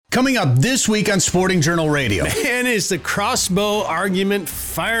Coming up this week on Sporting Journal Radio. Man, is the crossbow argument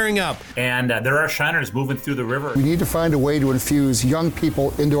firing up. And there are shiners moving through the river. We need to find a way to infuse young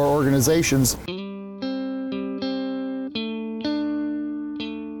people into our organizations.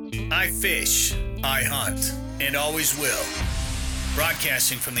 I fish, I hunt, and always will.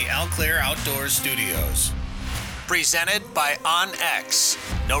 Broadcasting from the Eau Claire Outdoors Studios. Presented by OnX.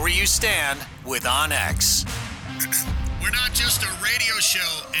 Know where you stand with OnX. We're not just a radio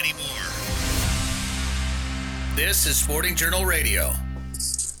show anymore. This is Sporting Journal Radio.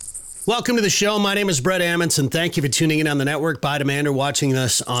 Welcome to the show. My name is Brett Amundsen. Thank you for tuning in on the network by demand or watching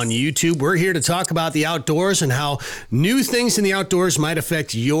us on YouTube. We're here to talk about the outdoors and how new things in the outdoors might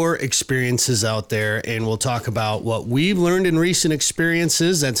affect your experiences out there. And we'll talk about what we've learned in recent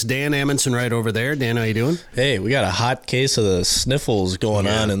experiences. That's Dan Amundsen right over there. Dan, how you doing? Hey, we got a hot case of the sniffles going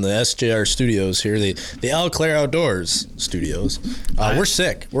on in the SJR studios here, the Eau Claire Outdoors studios. We're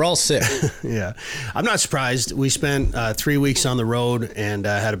sick. We're all sick. Yeah. I'm not surprised. We spent 3 weeks on the road and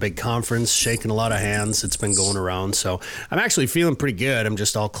had a big conference, shaking a lot of hands. It's been going around, so I'm actually feeling pretty good. I'm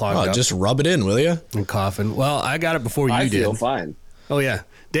just all clogged up. Just rub it in, will you? And coughing. Well, I got it before you did. I feel fine. Oh, yeah.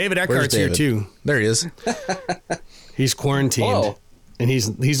 David Eckhart's here, too. There he is. He's quarantined, Whoa. and he's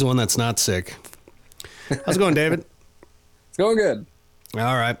the one that's not sick. How's it going, David? It's going good.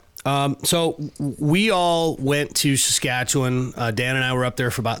 All right. So we all went to Saskatchewan. Dan and I were up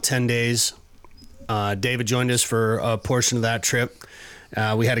there for about 10 days. David joined us for a portion of that trip.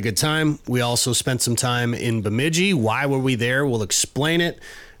 We had a good time. We also spent some time in Bemidji. Why were we there? We'll explain it.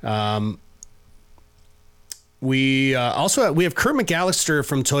 We have Kurt McAllister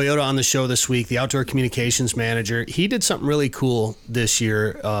from Toyota on the show this week, the outdoor communications manager. He did something really cool this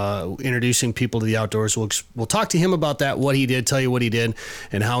year, introducing people to the outdoors. We'll talk to him about that, what he did, tell you what he did,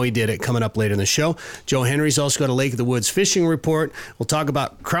 and how he did it coming up later in the show. Joe Henry's also got a Lake of the Woods fishing report. We'll talk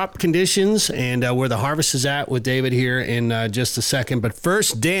about crop conditions and where the harvest is at with David here in just a second. But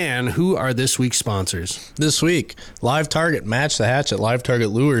first, Dan, who are this week's sponsors? This week, Live Target. Match the hatch at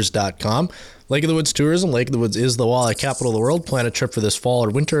livetargetlures.com. Lake of the Woods Tourism. Lake of the Woods is the walleye capital of the world. Plan a trip for this fall or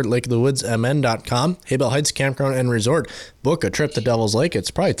winter at lakeofthewoodsmn.com. Haybell Heights Campground and Resort. Book a trip to Devil's Lake.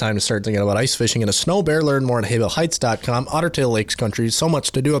 It's probably time to start thinking about ice fishing and a snow bear. Learn more at haybellheights.com. Ottertail Lakes Country. So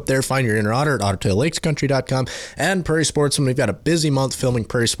much to do up there. Find your inner otter at ottertaillakescountry.com. And Prairie Sportsman. We've got a busy month filming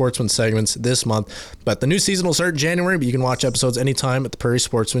Prairie Sportsman segments this month. But the new season will start in January, but you can watch episodes anytime at the Prairie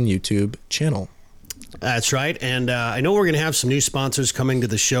Sportsman YouTube channel. That's right. And I know we're going to have some new sponsors coming to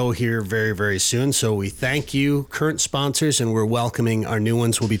the show here very, very soon. So we thank you, current sponsors, and we're welcoming our new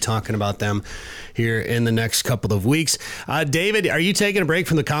ones. We'll be talking about them here in the next couple of weeks. David, are you taking a break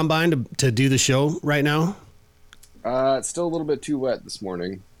from the combine to do the show right now? It's still a little bit too wet this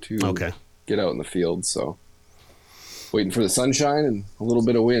morning to get out in the field. So waiting for the sunshine and a little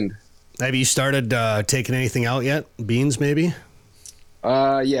bit of wind. Have you started taking anything out yet? Beans, maybe?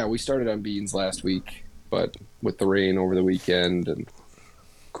 Yeah, we started on beans last week, but with the rain over the weekend and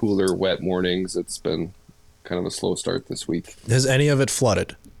cooler, wet mornings, it's been kind of a slow start this week. Has any of it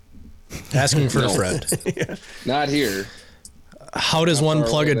flooded? Asking for a friend. Yeah. Not here. How does one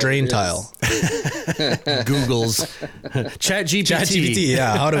plug a drain tile? Google's ChatGPT. ChatGPT,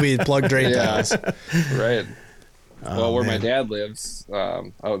 yeah. How do we plug drain tiles? Right. Well, where my dad lives,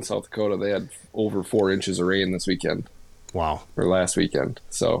 out in South Dakota, they had over 4 inches of rain this weekend. Wow. Or last weekend.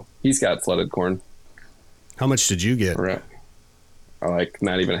 So he's got flooded corn. How much did you get? Right. Like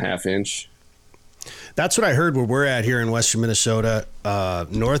not even a half inch. That's what I heard where we're at here in western Minnesota.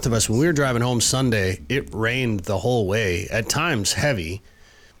 North of us, when we were driving home Sunday, it rained the whole way, at times heavy.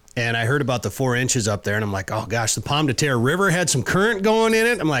 And I heard about the 4 inches up there, and I'm like, oh gosh, the Pomme de Terre River had some current going in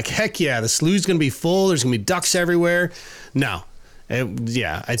it. I'm like, heck yeah, the slough's going to be full. There's going to be ducks everywhere. No. I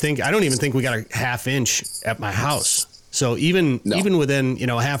don't even think we got a half inch at my house. So even within,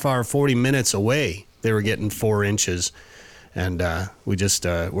 a half hour, 40 minutes away, they were getting 4 inches. And we just,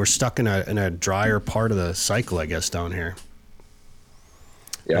 we're stuck in a drier part of the cycle, I guess, down here.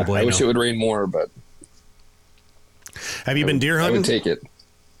 Yeah, I wish it would rain more, but. Have you been deer hunting? I would take it.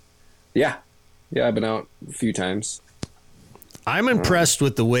 Yeah. Yeah, I've been out a few times. I'm impressed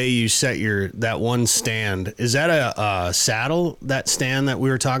with the way you set that one stand. Is that a saddle, that stand that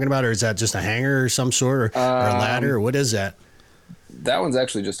we were talking about, or is that just a hanger or some sort, or a ladder, or what is that? That one's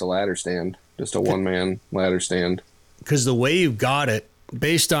actually just a ladder stand, just a one-man ladder stand. Because the way you've got it,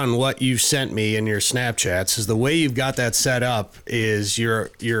 based on what you've sent me in your Snapchats, is the way you've got that set up is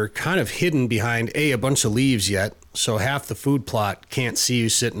you're kind of hidden behind, a bunch of leaves yet, so half the food plot can't see you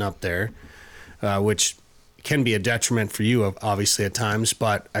sitting up there, which can be a detriment for you, obviously, at times,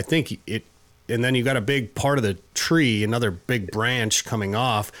 but I think it and then you've got a big part of the tree, another big branch coming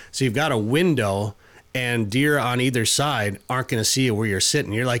off. So you've got a window, and deer on either side aren't going to see you where you're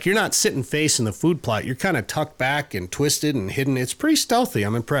sitting. You're not sitting facing the food plot. You're kind of tucked back and twisted and hidden. It's pretty stealthy.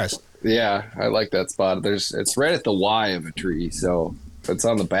 I'm impressed. Yeah, I like that spot. It's right at the Y of a tree, so it's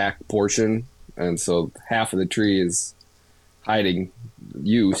on the back portion, and so half of the tree is hiding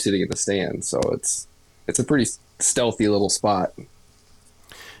you sitting in the stand. So it's a pretty stealthy little spot.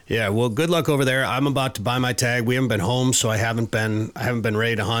 Yeah, well, good luck over there. I'm about to buy my tag. We haven't been home, so I haven't been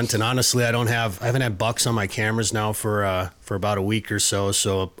ready to hunt. And honestly, I haven't had bucks on my cameras now for about a week or so.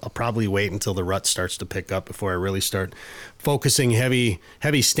 So I'll probably wait until the rut starts to pick up before I really start focusing heavy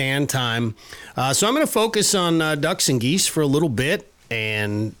stand time. So I'm going to focus on ducks and geese for a little bit.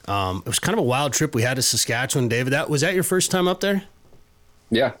 And it was kind of a wild trip we had to Saskatchewan, David. Was that your first time up there?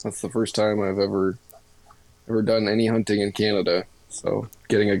 Yeah, that's the first time I've ever done any hunting in Canada. So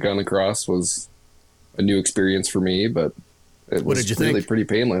getting a gun across was a new experience for me, but it was really pretty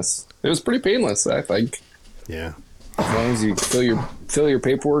painless. It was pretty painless, I think. Yeah. As long as you fill your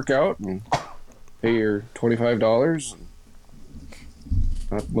paperwork out and pay your $25,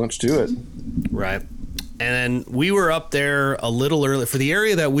 not much to it. Right. And then we were up there a little early for the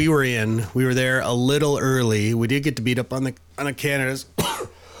area that we were in. We were there a little early. We did get to beat up on the Canadas.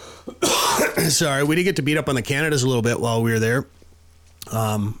 Sorry, we did get to beat up on the Canadas a little bit while we were there.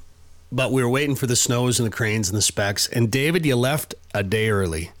 But we were waiting for the snows and the cranes and the specks. And David, you left a day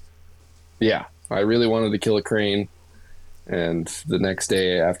early. Yeah, I really wanted to kill a crane. And the next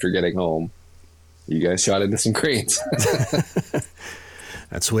day after getting home, you guys shot into some cranes.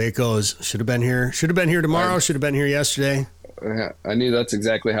 That's the way it goes. Should have been here. Should have been here tomorrow. Should have been here yesterday. I knew that's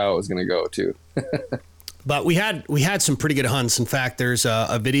exactly how it was going to go too. But we had some pretty good hunts. In fact, there's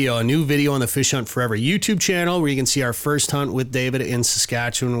a new video on the Fish Hunt Forever YouTube channel where you can see our first hunt with David in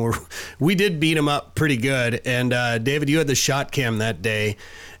Saskatchewan, where we did beat him up pretty good. And David, you had the shot cam that day,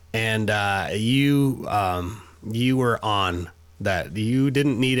 and you were on that. You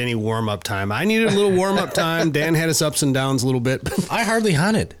didn't need any warm up time. I needed a little warm up time. Dan had his ups and downs a little bit. I hardly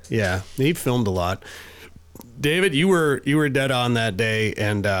hunted. Yeah, he filmed a lot. David, you were dead on that day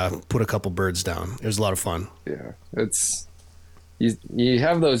and put a couple birds down. It was a lot of fun. Yeah, it's you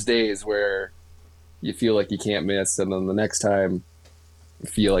have those days where you feel like you can't miss, and then the next time you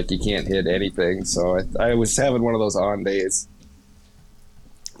feel like you can't hit anything. So I was having one of those on days.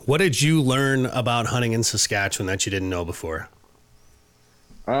 What did you learn about hunting in Saskatchewan that you didn't know before?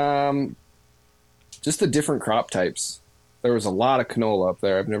 Just the different crop types. There was a lot of canola up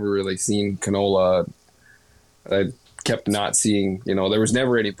there. I've never really seen canola. I kept not seeing, there was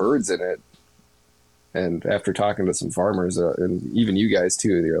never any birds in it. And after talking to some farmers, and even you guys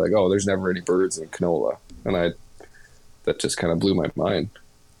too, you're like, oh, there's never any birds in canola. And that just kind of blew my mind.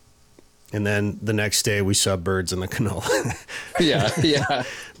 And then the next day we saw birds in the canola. Yeah.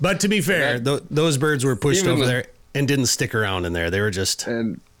 But to be fair, those birds were pushed over there and didn't stick around in there. They were just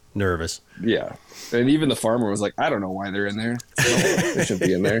nervous. Yeah. And even the farmer was like, I don't know why they're in there. They shouldn't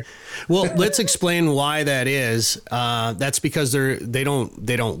be in there. Well, let's explain why that is. That's because they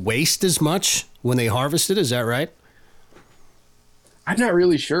don't waste as much when they harvest it. Is that right? I'm not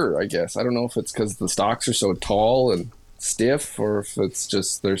really sure, I guess. I don't know if it's because the stalks are so tall and stiff, or if it's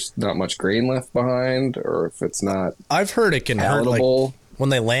just there's not much grain left behind, or if it's not I've heard it can palatable. Hurt, like, when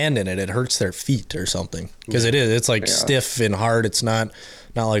they land in it, it hurts their feet or something. Because it's like stiff and hard. It's not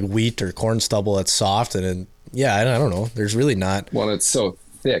like wheat or corn stubble that's soft. And I don't know. There's really not. Well, it's so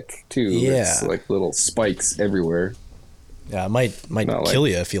thick, too. Yeah. It's like little spikes everywhere. Yeah, it might kill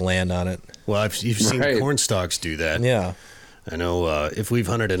you if you land on it. Well, you've seen corn stalks do that. Yeah. I know if we've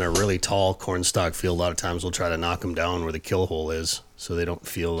hunted in a really tall corn stalk field, a lot of times we'll try to knock them down where the kill hole is so they don't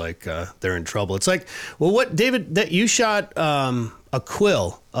feel like they're in trouble. It's like, well, what, David, that you shot a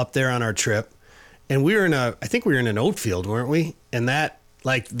quill up there on our trip, and I think we were in an oat field, weren't we? And that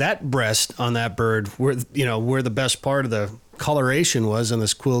breast on that bird, where the best part of the coloration was on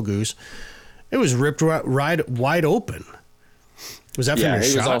this quill goose, it was ripped wide open. Was that from your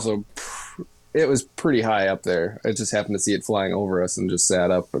shot? It was pretty high up there. I just happened to see it flying over us and just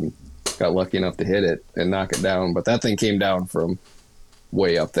sat up and got lucky enough to hit it and knock it down. But that thing came down from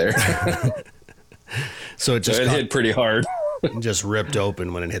way up there. So it hit pretty hard. Just ripped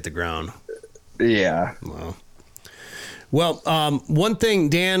open when it hit the ground. Yeah. Well, one thing,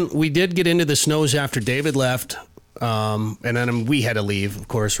 Dan, we did get into the snows after David left. And then we had to leave, of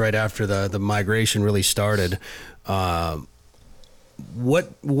course, right after the migration really started.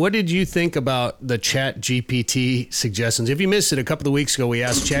 What did you think about the Chat GPT suggestions? If you missed it, a couple of weeks ago, we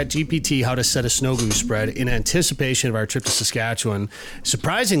asked Chat GPT how to set a snow goose spread in anticipation of our trip to Saskatchewan.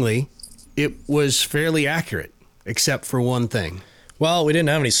 Surprisingly, it was fairly accurate, except for one thing. Well, we didn't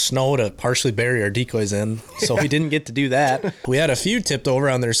have any snow to partially bury our decoys in, so we didn't get to do that. We had a few tipped over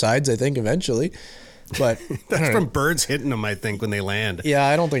on their sides, I think, eventually. But that's from birds hitting them, I think, when they land. Yeah,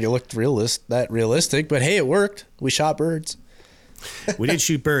 I don't think it looked that realistic, but hey, it worked. We shot birds. We did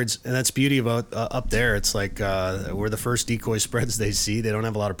shoot birds, and that's the beauty about up there. It's like we're the first decoy spreads they see. They don't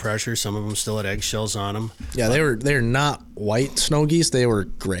have a lot of pressure. Some of them still had eggshells on them. Yeah, they're not white snow geese. They were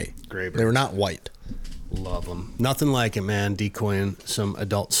gray. Gray birds. They were not white. Love them. Nothing like it, man, decoying some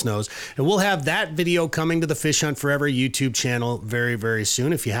adult snows. And we'll have that video coming to the Fish Hunt Forever YouTube channel very, very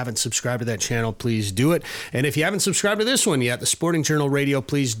soon. If you haven't subscribed to that channel, please do it. And if you haven't subscribed to this one yet, the Sporting Journal Radio,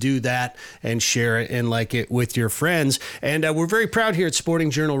 please do that and share it and like it with your friends. And we're very proud here at Sporting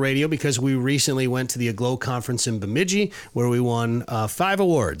Journal Radio because we recently went to the Aglow Conference in Bemidji where we won 5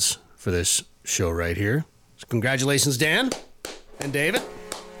 awards for this show right here. So congratulations, Dan and David.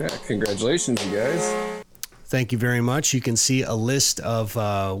 Yeah, congratulations, you guys. Thank you very much. You can see a list of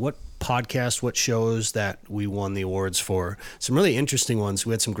what podcasts, what shows that we won the awards for. Some really interesting ones.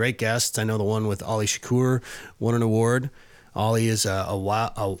 We had some great guests. I know the one with Ollie Shakur won an award. Ollie is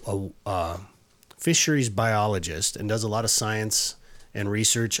a fisheries biologist and does a lot of science and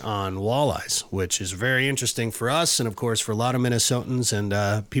research on walleyes, which is very interesting for us and, of course, for a lot of Minnesotans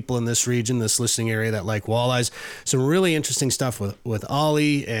and people in this region, this listening area that like walleyes. Some really interesting stuff with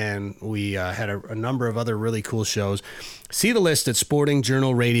Ollie, and we had a number of other really cool shows. See the list at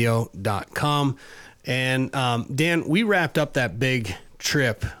sportingjournalradio.com. And, Dan, we wrapped up that big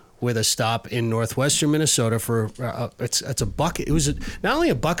trip with a stop in northwestern Minnesota for it's a bucket. It was not only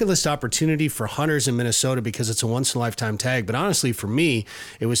a bucket list opportunity for hunters in Minnesota because it's a once in a lifetime tag, but honestly for me,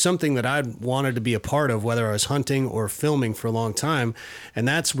 it was something that I'd wanted to be a part of, whether I was hunting or filming for a long time. And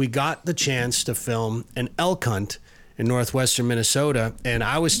that's, we got the chance to film an elk hunt in northwestern Minnesota, and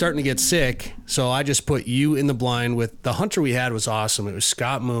I was starting to get sick, so I just put you in the blind with the hunter we had. Was awesome. It was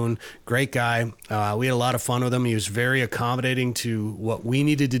Scott Moon, great guy. We had a lot of fun with him. He was very accommodating to what we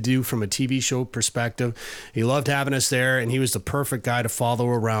needed to do from a TV show perspective. He loved having us there, and he was the perfect guy to follow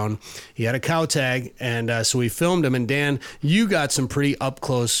around. He had a cow tag, and so we filmed him. And Dan, you got some pretty up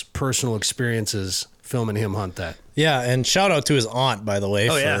close personal experiences filming him hunt that. Yeah, and shout out to his aunt, by the way,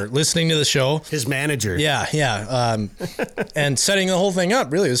 for listening to the show. His manager. Yeah. And setting the whole thing up,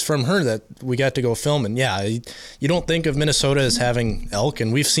 really, it was from her that we got to go film. And yeah, you don't think of Minnesota as having elk.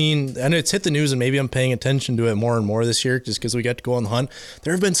 And we've seen, and it's hit the news, and maybe I'm paying attention to it more and more this year just because we got to go on the hunt.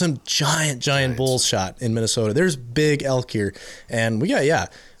 There have been some giant bulls shot in Minnesota. There's big elk here. And we got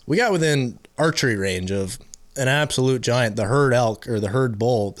within archery range of an absolute giant, the herd elk, or the herd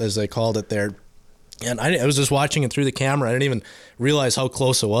bull, as they called it there. And I was just watching it through the camera. I didn't even realize how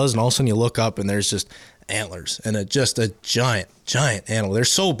close it was. And all of a sudden you look up and there's just antlers and just a giant animal. They're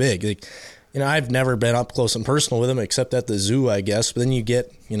so big. Like, I've never been up close and personal with them except at the zoo, I guess. But then you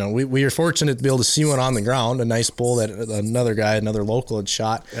get, we are fortunate to be able to see one on the ground, a nice bull that another local had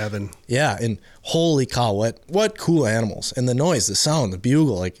shot. Evan. Yeah. And holy cow, what cool animals. And the noise, the sound, the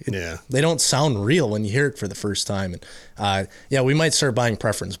bugle, they don't sound real when you hear it for the first time. And we might start buying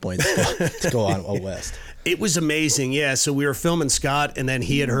preference points to go on out west. It was amazing, yeah. So we were filming Scott, and then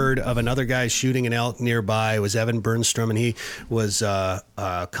he had heard of another guy shooting an elk nearby. It was Evan Bernstrom, and he was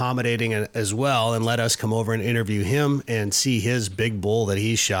accommodating as well and let us come over and interview him and see his big bull that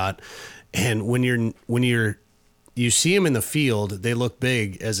he shot. And when you see him in the field, they look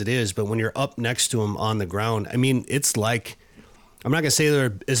big as it is, but when you're up next to him on the ground, I mean, it's like, I'm not gonna say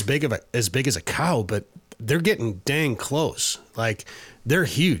they're as big as a cow, but they're getting dang close. Like, they're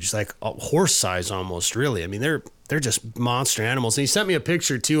huge, like horse size almost, really. I mean, they're just monster animals. And he sent me a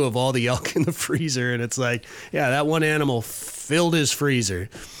picture too of all the elk in the freezer, and it's like, yeah, that one animal filled his freezer.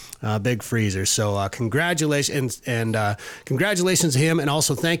 Big freezer. So congratulations and congratulations to him, and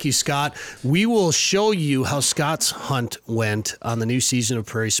also thank you, Scott. We will show you how Scott's hunt went on the new season of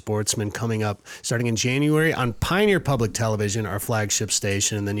Prairie Sportsman coming up starting in January on Pioneer Public Television, our flagship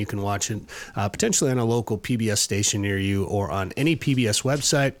station, and then you can watch it potentially on a local PBS station near you or on any PBS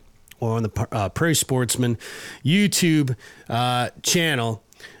website or on the Prairie Sportsman YouTube channel.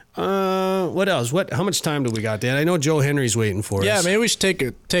 What else? How much time do we got, Dan? I know Joe Henry's waiting for us. Yeah, maybe we should take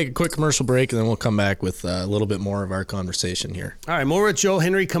a quick commercial break, and then we'll come back with a little bit more of our conversation here. All right, more with Joe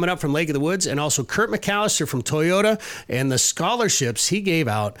Henry coming up from Lake of the Woods, and also Kurt McAllister from Toyota and the scholarships he gave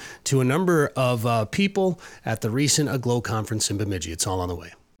out to a number of people at the recent Aglow Conference in Bemidji. It's all on the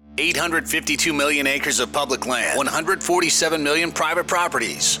way. 852 million acres of public land, 147 million private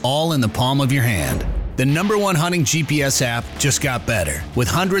properties, all in the palm of your hand. The #1 hunting GPS app just got better. With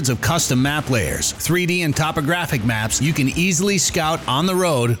hundreds of custom map layers, 3D and topographic maps, you can easily scout on the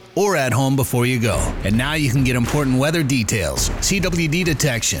road or at home before you go. And now you can get important weather details, CWD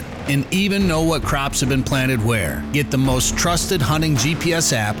detection, and even know what crops have been planted where. Get the most trusted hunting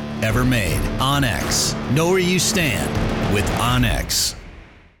GPS app ever made. OnX. Know where you stand with OnX.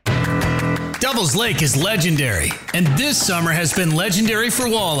 Devil's Lake is legendary, and this summer has been legendary for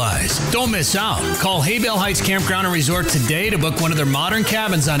walleyes. Don't miss out. Call Haybale Heights Campground and Resort today to book one of their modern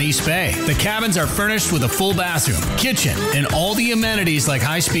cabins on East Bay. The cabins are furnished with a full bathroom, kitchen, and all the amenities like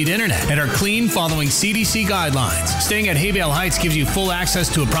high-speed internet and are clean following CDC guidelines. Staying at Haybale Heights gives you full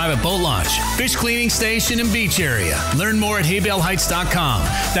access to a private boat launch, fish cleaning station, and beach area. Learn more at haybaleheights.com.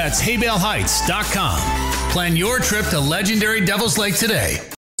 That's haybaleheights.com. Plan your trip to legendary Devil's Lake today.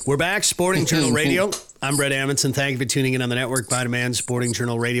 We're back, Sporting Journal Radio. I'm Brett Amundsen. Thank you for tuning in on the network by demand,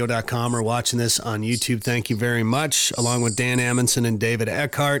 sportingjournalradio.com, or watching this on YouTube. Thank you very much, along with Dan Amundsen and David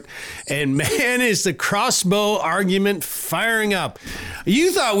Eckhart. And man, is the crossbow argument firing up.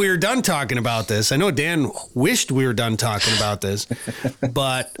 You thought we were done talking about this. I know Dan wished we were done talking about this,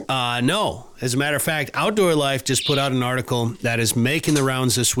 but no. As a matter of fact, Outdoor Life just put out an article that is making the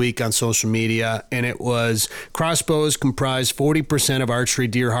rounds this week on social media, and it was crossbows comprise 40% of archery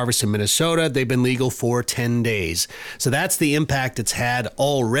deer harvest in Minnesota. They've been legal for 10 days. So that's the impact it's had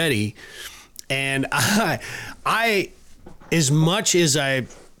already. And I as much as I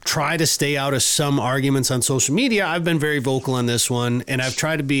try to stay out of some arguments on social media, I've been very vocal on this one, and I've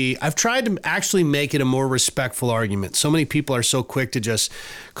tried to actually make it a more respectful argument. So many people are so quick to just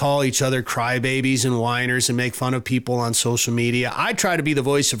call each other crybabies and whiners and make fun of people on social media. I try to be the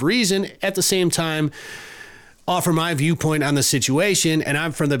voice of reason, at the same time offer my viewpoint on the situation. And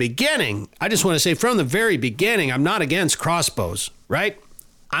I'm from the beginning, I just want to say from the very beginning, I'm not against crossbows, right?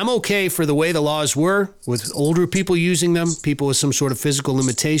 I'm okay for the way the laws were with older people using them, people with some sort of physical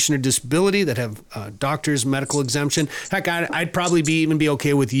limitation or disability that have doctor's medical exemption. Heck, I'd probably even be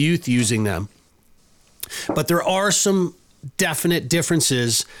okay with youth using them. But there are some definite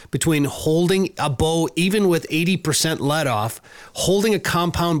differences between holding a bow, even with 80% let off, holding a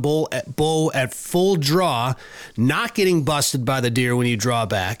compound bow at full draw, not getting busted by the deer when you draw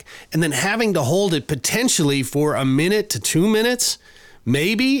back, and then having to hold it potentially for a minute to 2 minutes.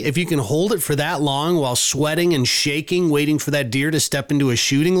 Maybe if you can hold it for that long while sweating and shaking, waiting for that deer to step into a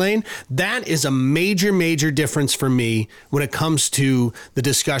shooting lane, that is a major, major difference for me when it comes to the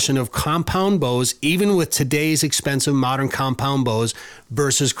discussion of compound bows, even with today's expensive modern compound bows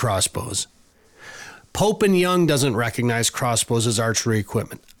versus crossbows. Pope and Young doesn't recognize crossbows as archery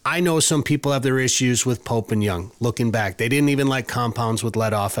equipment. I know some people have their issues with Pope and Young. Looking back, they didn't even like compounds with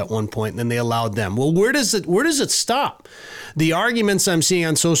let off at one point, and then they allowed them. Well, where does it stop? The arguments I'm seeing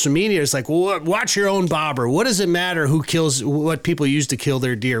on social media is like, well, watch your own bobber. What does it matter who kills, what people use to kill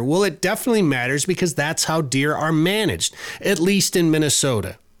their deer? Well, it definitely matters because that's how deer are managed, at least in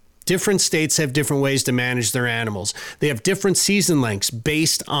Minnesota. Different states have different ways to manage their animals. They have different season lengths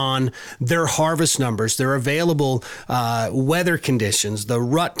based on their harvest numbers, their available weather conditions, the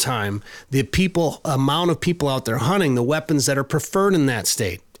rut time, the amount of people out there hunting, the weapons that are preferred in that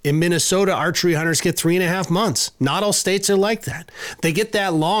state. In Minnesota, archery hunters get 3.5 months. Not all states are like that. They get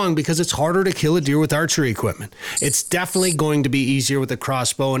that long because it's harder to kill a deer with archery equipment. It's definitely going to be easier with a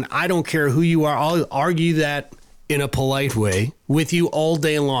crossbow, and I don't care who you are. I'll argue that in a polite way with you all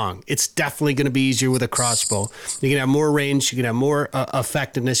day long. It's definitely going to be easier with a crossbow. You can have more range, you can have more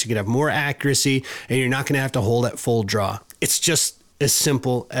effectiveness, you can have more accuracy, and you're not going to have to hold at full draw. It's just as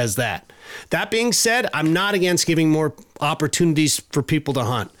simple as that. That being said, I'm not against giving more opportunities for people to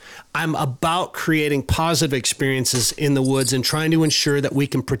hunt. I'm about creating positive experiences in the woods and trying to ensure that we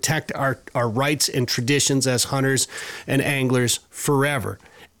can protect our rights and traditions as hunters and anglers forever.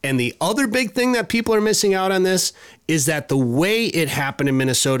 And the other big thing that people are missing out on this is that the way it happened in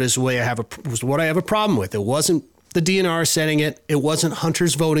Minnesota is what I have a problem with. It wasn't the DNR setting it. It wasn't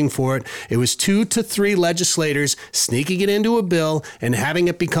hunters voting for it. It was 2 to 3 legislators sneaking it into a bill and having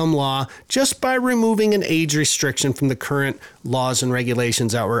it become law just by removing an age restriction from the current laws and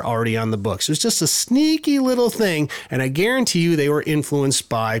regulations that were already on the books. It was just a sneaky little thing, and I guarantee you they were influenced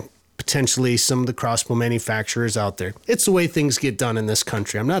by potentially some of the crossbow manufacturers out there. It's the way things get done in this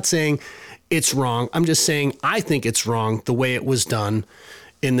country. I'm not saying it's wrong. I'm just saying I think it's wrong the way it was done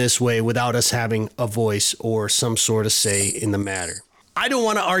in this way without us having a voice or some sort of say in the matter. I don't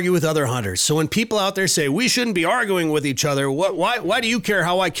want to argue with other hunters. So when people out there say we shouldn't be arguing with each other, why do you care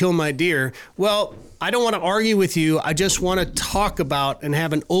how I kill my deer? Well, I don't want to argue with you. I just want to talk about and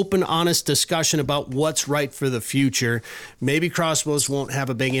have an open, honest discussion about what's right for the future. Maybe crossbows won't have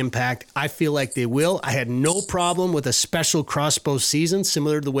a big impact. I feel like they will. I had no problem with a special crossbow season,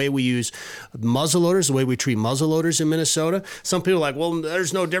 similar to the way we use muzzleloaders, the way we treat muzzleloaders in Minnesota. Some people are like, well,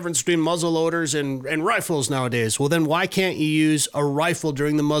 there's no difference between muzzleloaders and rifles nowadays. Well, then why can't you use a rifle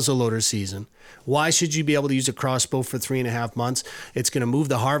during the muzzleloader season? Why should you be able to use a crossbow for 3.5 months? It's going to move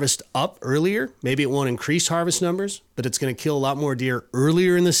the harvest up earlier. Maybe it won't increase harvest numbers, but it's going to kill a lot more deer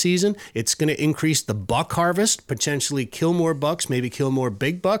earlier in the season. It's going to increase the buck harvest, potentially kill more bucks, maybe kill more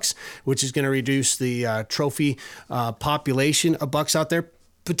big bucks, which is going to reduce the trophy population of bucks out there,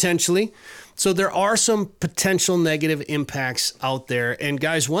 potentially. So there are some potential negative impacts out there. And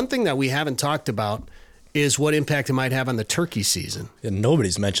guys, one thing that we haven't talked about is what impact it might have on the turkey season. Yeah,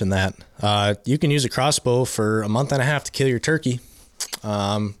 nobody's mentioned that. You can use a crossbow for a month and a half to kill your turkey.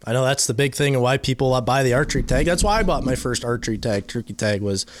 I know that's the big thing and why people buy the archery tag. That's why I bought my first archery tag, turkey tag,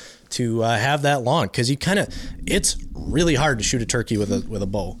 was to have that long, because it's really hard to shoot a turkey with a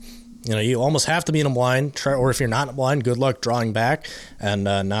bow. You know, you almost have to be in a blind, or if you're not in a blind, good luck drawing back and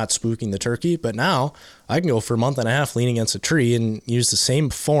not spooking the turkey. But now I can go for a month and a half leaning against a tree and use the same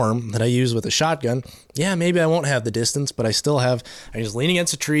form that I use with a shotgun. Yeah, maybe I won't have the distance, but I just lean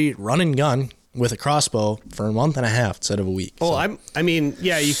against a tree, run and gun with a crossbow for a month and a half instead of a week. Oh, so. I mean,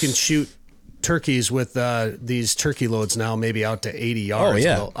 yeah, you can shoot turkeys with these turkey loads now, maybe out to 80 yards. Oh,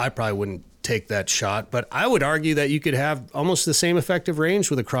 yeah. Although I probably wouldn't take that shot, but I would argue that you could have almost the same effective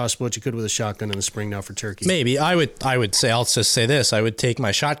range with a crossbow that you could with a shotgun in the spring now for turkeys. Maybe I would say, I'll just say this, I would take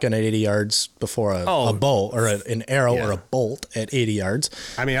my shotgun at 80 yards before a bow or an arrow or a bolt at 80 yards.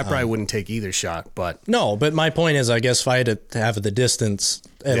 I mean, I probably wouldn't take either shot, but no, but my point is, I guess if I had to have the distance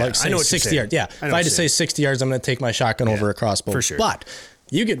at like say 60 yards, if I had to say 60 yards, I'm going to take my shotgun over a crossbow for sure. But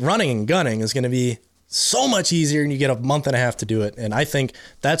you get running and gunning is going to be so much easier, and you get a month and a half to do it. And I think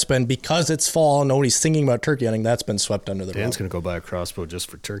that's been, because it's fall and nobody's thinking about turkey hunting, that's been swept under the rug. Dan's going to go buy a crossbow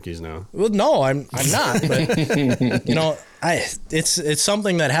just for turkeys now. Well, no, I'm not. But you know, it's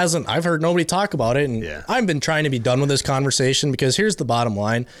something that I've heard nobody talk about it, and I've been trying to be done with this conversation, because here's the bottom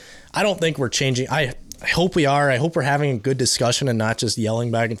line: I don't think we're changing. I hope we are. I hope we're having a good discussion and not just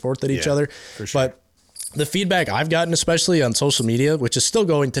yelling back and forth at each other. For sure. But the feedback I've gotten, especially on social media, which is still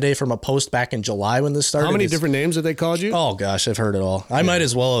going today from a post back in July when this started. How many different names have they called you? Oh, gosh, I've heard it all. I might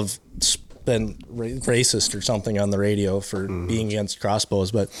as well have been racist or something on the radio for being against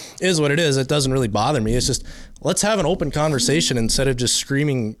crossbows, but it is what it is. It doesn't really bother me. It's just, let's have an open conversation instead of just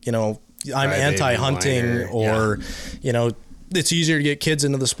screaming, you know, I'm anti-hunting or, you know, it's easier to get kids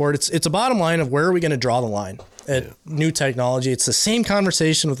into the sport. It's a bottom line of where are we going to draw the line at new technology. It's the same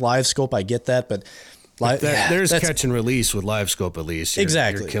conversation with live scope. I get that, but there's catch and release with live scope. At least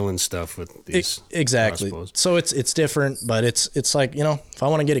you're killing stuff with these crossbows. So it's different, but it's like, you know, if I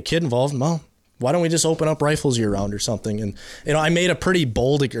want to get a kid involved, well, why don't we just open up rifles year round or something? And you know, I made a pretty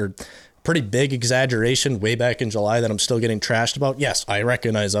bold or pretty big exaggeration way back in July that I'm still getting trashed about. Yes, I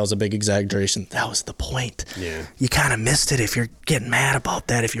recognize that was a big exaggeration. That was the point. Yeah, you kind of missed it if you're getting mad about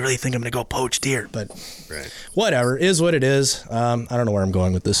that, if you really think I'm going to go poach deer. But whatever, is what it is. I don't know where I'm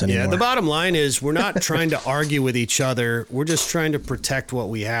going with this anymore. Yeah, the bottom line is we're not trying to argue with each other. We're just trying to protect what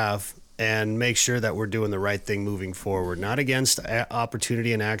we have and make sure that we're doing the right thing moving forward. Not against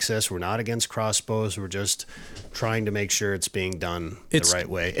opportunity and access. We're not against crossbows. We're just trying to make sure it's being done the right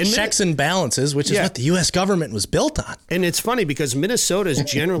way. And checks and balances, which is what the U.S. government was built on. And it's funny because Minnesota is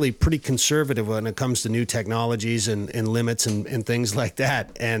generally pretty conservative when it comes to new technologies and limits and things like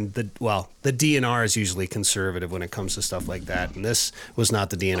that. And the DNR is usually conservative when it comes to stuff like that. And this was not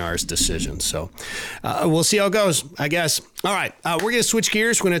the DNR's decision. So we'll see how it goes, I guess. All right, we're going to switch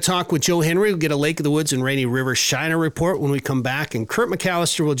gears. We're going to talk with Joe Henry. We'll get a Lake of the Woods and Rainy River Shiner report when we come back. And Kurt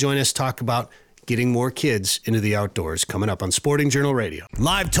McAllister will join us to talk about getting more kids into the outdoors, coming up on Sporting Journal Radio.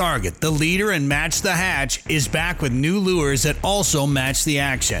 Live Target, the leader in Match the Hatch, is back with new lures that also match the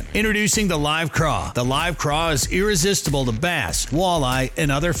action. Introducing the Live Craw. The Live Craw is irresistible to bass, walleye,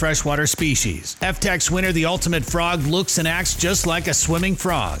 and other freshwater species. FTech's winner, the Ultimate Frog, looks and acts just like a swimming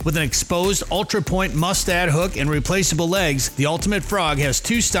frog. With an exposed ultra-point mustad hook and replaceable legs, the Ultimate Frog has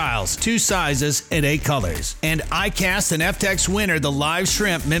 2 styles, 2 sizes, and 8 colors. And iCast and FTech's winner, the Live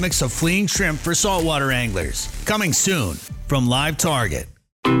Shrimp, mimics a fleeing shrimp for saltwater anglers. Coming soon from Live Target.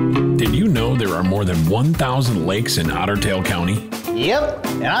 Did you know there are more than 1,000 lakes in Otter Tail County? Yep,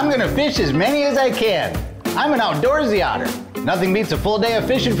 and I'm going to fish as many as I can. I'm an outdoorsy otter. Nothing beats a full day of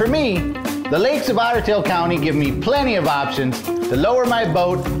fishing for me. The lakes of Otter Tail County give me plenty of options to lower my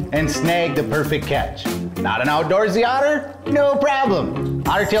boat and snag the perfect catch. Not an outdoorsy otter? No problem.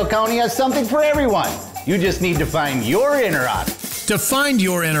 Otter Tail County has something for everyone. You just need to find your inner otter. To find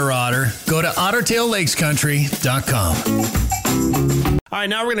your inner otter, go to OttertailLakesCountry.com. All right,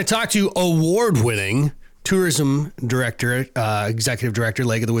 now we're going to talk to award-winning tourism director, executive director,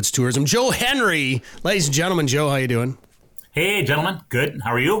 Lake of the Woods Tourism, Joe Henry. Ladies and gentlemen, Joe, how you doing? Hey, gentlemen. Good.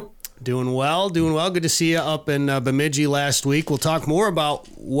 How are you? Doing well. Good to see you up in Bemidji last week. We'll talk more about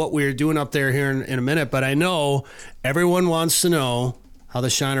what we're doing up there here in a minute, but I know everyone wants to know how the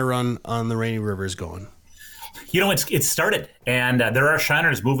Shiner Run on the Rainy River is going. It's started, and there are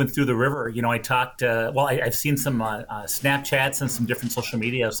shiners moving through the river. I talked, I've seen some Snapchats and some different social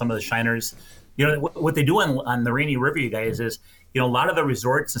media of some of the shiners. What they do on the Rainy River, you guys, is, a lot of the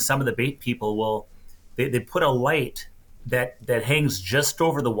resorts and some of the bait people they put a light that hangs just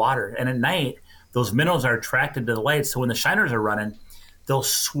over the water. And at night, those minnows are attracted to the light. So when the shiners are running, they'll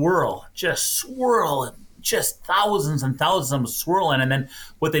swirl, just thousands and thousands of them swirling. And then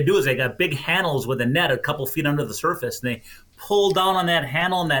what they do is they got big handles with a net a couple feet under the surface, and they pull down on that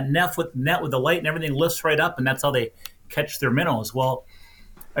handle, and that net with the light and everything lifts right up, and that's how they catch their minnows. Well,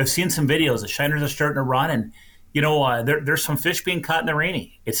 I've seen some videos. The shiners are starting to run, and there's some fish being caught in the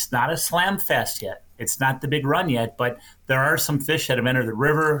Rainy. It's not a slam fest yet. It's not the big run yet, but there are some fish that have entered the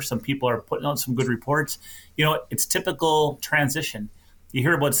river. Some people are putting out some good reports. It's typical transition. You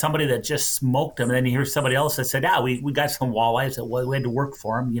hear about somebody that just smoked them, and then you hear somebody else that said, we got some walleyes that we had to work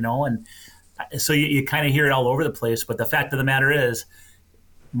for them, and so you kind of hear it all over the place. But the fact of the matter is,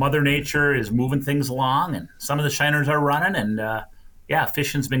 Mother Nature is moving things along, and some of the shiners are running, and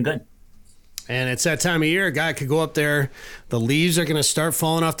fishing's been good. And it's that time of year, a guy could go up there. The leaves are going to start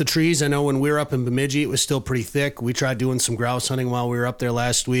falling off the trees. I know when we were up in Bemidji, it was still pretty thick. We tried doing some grouse hunting while we were up there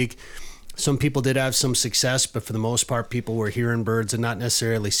last week. Some people did have some success, but for the most part, people were hearing birds and not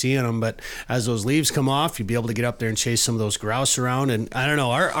necessarily seeing them. But as those leaves come off, you'll be able to get up there and chase some of those grouse around. And I don't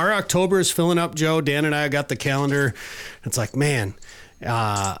know, our October is filling up, Joe. Dan and I got the calendar. It's like, man.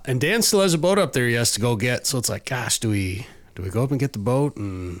 And Dan still has a boat up there he has to go get. So it's like, gosh, do we go up and get the boat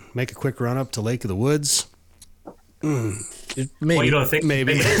and make a quick run up to Lake of the Woods? Maybe.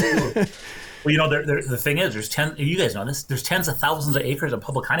 Well, the thing is, you guys know this, there's tens of thousands of acres of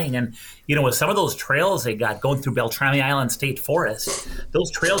public hunting. And, with some of those trails they got going through Beltrami Island State Forest,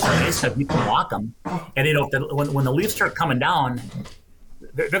 those trails are nice if you can walk them. And, when the leaves start coming down,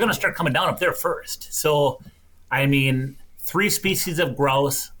 they're going to start coming down up there first. So, 3 species of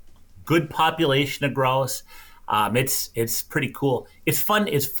grouse, good population of grouse. It's pretty cool. It's fun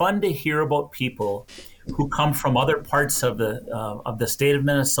to hear about people who come from other parts of the state of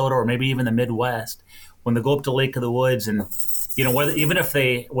Minnesota, or maybe even the Midwest, when they go up to Lake of the Woods, and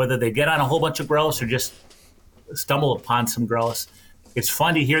whether they get on a whole bunch of grouse or just stumble upon some grouse, it's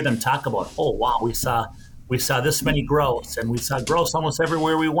fun to hear them talk about, oh wow, we saw this many grouse, and we saw grouse almost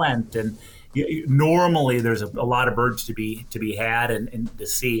everywhere we went, and normally there's a lot of birds to be had and to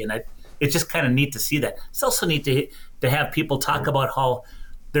see, and it's just kind of neat to see that. It's also neat to have people talk about how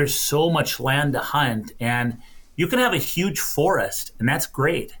there's so much land to hunt, and you can have a huge forest, and that's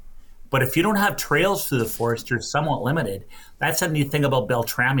great. But if you don't have trails through the forest, you're somewhat limited. That's the neat thing about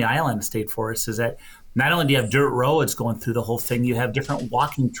Beltrami Island State Forest, is that not only do you have dirt roads going through the whole thing, you have different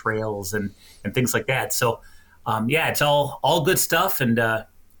walking trails and things like that. So, it's all good stuff, and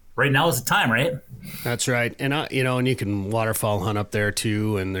right now is the time, right? That's right. And, and you can waterfowl hunt up there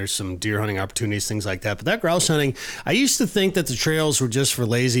too. And there's some deer hunting opportunities, things like that. But that grouse hunting, I used to think that the trails were just for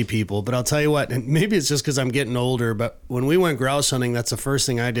lazy people. But I'll tell you what, and maybe it's just because I'm getting older, but when we went grouse hunting, that's the first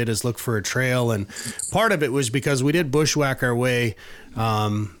thing I did is look for a trail. And part of it was because we did bushwhack our way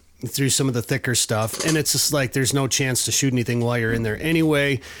through some of the thicker stuff. And it's just like there's no chance to shoot anything while you're in there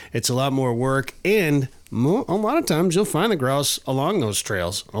anyway. It's a lot more work. And a lot of times you'll find the grouse along those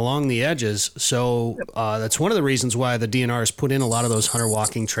trails, along the edges. So that's one of the reasons why the DNR has put in a lot of those hunter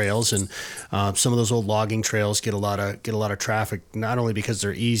walking trails, and some of those old logging trails get a lot of traffic, not only because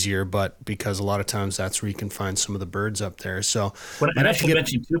they're easier, but because a lot of times that's where you can find some of the birds up there. So and I should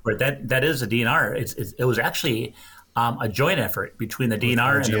mention too, Bert, that is a DNR. It was actually a joint effort between the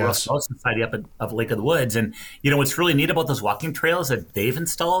DNR and the Royal Scout Society up of Lake of the Woods. And, what's really neat about those walking trails that they've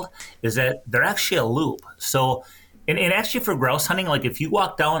installed is that they're actually a loop. So, and actually for grouse hunting, like if you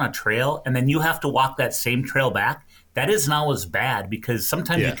walk down a trail and then you have to walk that same trail back, that isn't always bad, because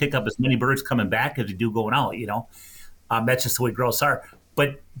sometimes you kick up as many birds coming back as you do going out, that's just the way grouse are.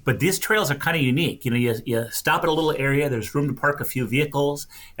 But these trails are kind of unique. You stop at a little area, there's room to park a few vehicles,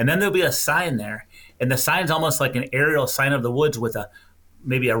 and then there'll be a sign there. And the sign's almost like an aerial sign of the woods with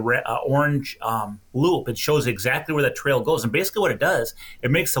maybe a orange loop. It shows exactly where that trail goes. And basically what it does,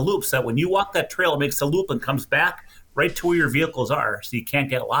 it makes a loop so that when you walk that trail, it makes a loop and comes back right to where your vehicles are, so you can't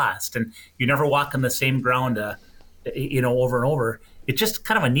get lost, and you never walk on the same ground, over and over. It's just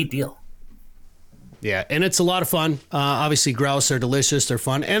kind of a neat deal. Yeah, and it's a lot of fun. Obviously, grouse are delicious. They're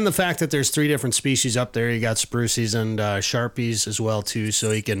fun. And the fact that there's 3 different species up there. You got spruces and sharpies as well, too. So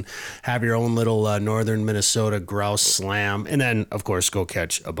you can have your own little northern Minnesota grouse slam. And then, of course, go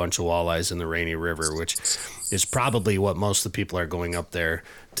catch a bunch of walleyes in the Rainy River, which is probably what most of the people are going up there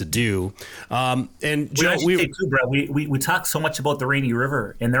to do. And Joe, Brett, we talk so much about the Rainy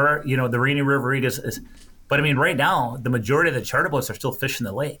River. And there are, the Rainy River is but I mean, right now, the majority of the charter boats are still fishing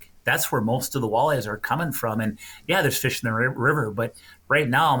the lake. That's where most of the walleyes are coming from. And yeah, there's fish in the river, but right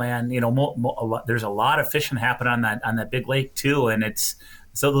now, man, there's a lot of fishing happening on that big lake too. And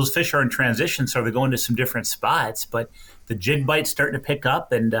so those fish are in transition, so they're going to some different spots. But the jig bite's starting to pick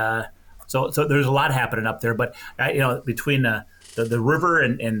up, and so there's a lot happening up there. But between the river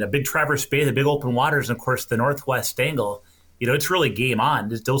and the Big Traverse Bay, the big open waters, and of course the Northwest Angle. It's really game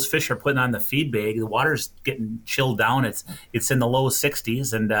on. Those fish are putting on the feed bag. The water's getting chilled down. It's in the low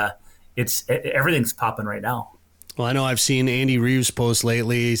 60s, and everything's popping right now. Well, I know I've seen Andy Reeves post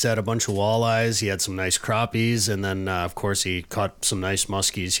lately. He's had a bunch of walleyes. He had some nice crappies, and then, of course, he caught some nice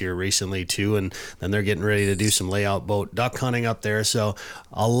muskies here recently, too, and then they're getting ready to do some layout boat duck hunting up there. So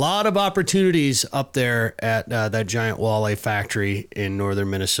a lot of opportunities up there at that giant walleye factory in northern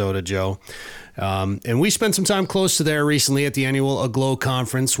Minnesota, Joe. And we spent some time close to there recently at the annual Aglow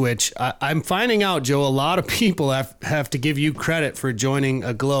conference, which I'm finding out, Joe, a lot of people have to give you credit for joining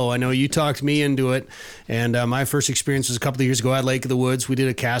Aglow. I know you talked me into it, and my first experience was a couple of years ago at Lake of the Woods. We did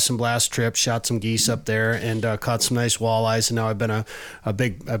a cast and blast trip, shot some geese up there, and caught some nice walleyes. And now I've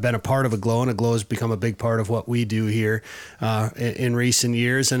been a part of Aglow, and Aglow has become a big part of what we do here in recent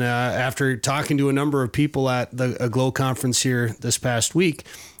years. And after talking to a number of people at the Aglow conference here this past week,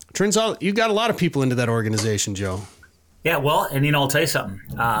 turns out you got a lot of people into that organization, Joe. Yeah, well, and I'll tell you something.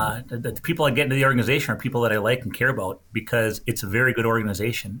 The people that get into the organization are people that I like and care about because it's a very good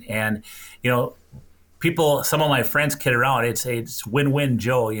organization. And some of my friends kid around. It's win-win,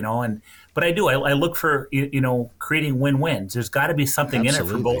 Joe. But I do. I look for creating win-wins. There's got to be something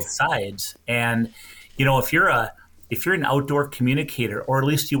Absolutely. in it for both sides. And if you're an outdoor communicator, or at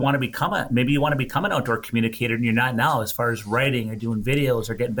least you want to become an outdoor communicator, and you're not now as far as writing or doing videos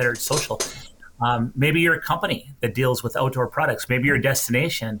or getting better at social. Maybe you're a company that deals with outdoor products. Maybe you're a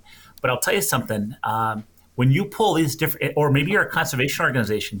destination. But I'll tell you something. When you pull these different, or maybe you're a conservation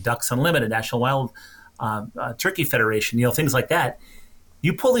organization, Ducks Unlimited, National Wild Turkey Federation, things like that.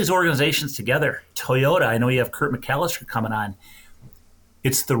 You pull these organizations together. Toyota, I know you have Kurt McAllister coming on.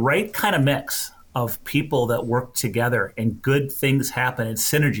 It's the right kind of mix of people that work together and good things happen. It's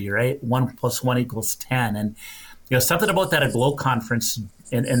synergy, right? 1 + 1 = 10. And something about that Aglow conference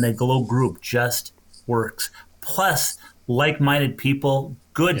and the Aglow group just works. Plus, like-minded people,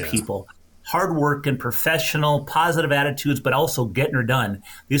 good people, hard work and professional, positive attitudes, but also getting her done.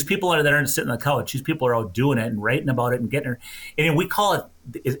 These people that aren't sitting on the couch. These people are out doing it and writing about it and getting her. And we call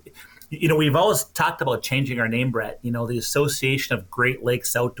it. We've always talked about changing our name, Brett, the Association of Great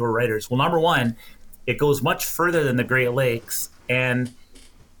Lakes Outdoor Writers. Well, number one, it goes much further than the Great Lakes. And,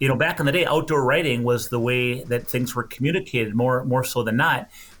 back in the day, outdoor writing was the way that things were communicated more so than not.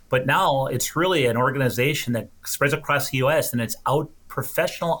 But now it's really an organization that spreads across the U.S. and it's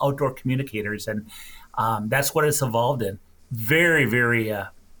professional outdoor communicators. And that's what it's evolved in. Very, very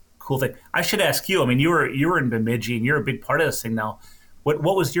cool thing. I should ask you, you were in Bemidji and you're a big part of this thing now. What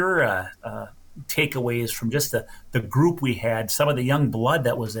was your takeaways from just the group we had, some of the young blood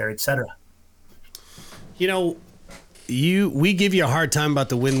that was there, et cetera? We give you a hard time about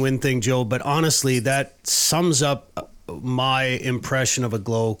the win-win thing, Joe, but honestly, that sums up my impression of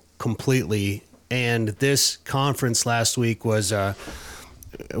Aglow completely. And this conference last week was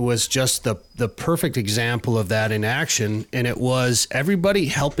just the perfect example of that in action. And it was everybody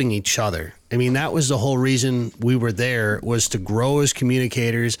helping each other. That was the whole reason we were there, was to grow as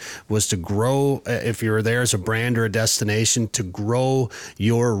communicators, was to grow, if you were there as a brand or a destination, to grow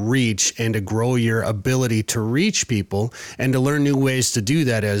your reach and to grow your ability to reach people and to learn new ways to do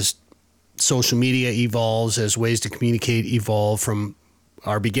that as social media evolves, as ways to communicate evolve from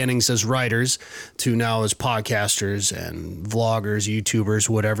our beginnings as writers to now as podcasters and vloggers, YouTubers,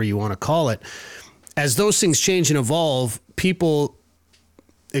 whatever you want to call it. As those things change and evolve, people,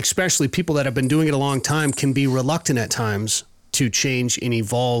 especially people that have been doing it a long time, can be reluctant at times to change and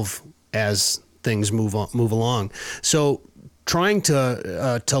evolve as things move along. So trying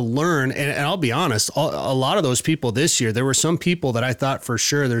to learn, and I'll be honest, a lot of those people this year, there were some people that I thought for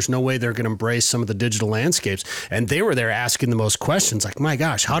sure there's no way they're going to embrace some of the digital landscapes, and they were there asking the most questions, like, my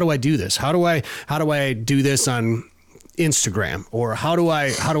gosh, how do I do this? How do I do this on Instagram, or how do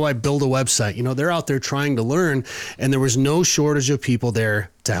I build a website? You know, they're out there trying to learn, and there was no shortage of people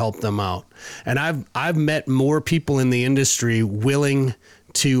there to help them out. And I've met more people in the industry willing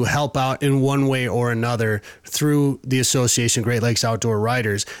to help out in one way or another through the Association of Great Lakes Outdoor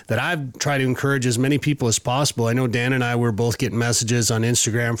Riders that I've tried to encourage as many people as possible. I know Dan and I were both getting messages on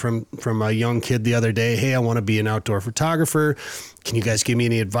Instagram from a young kid the other day. Hey, I want to be an outdoor photographer. Can you guys give me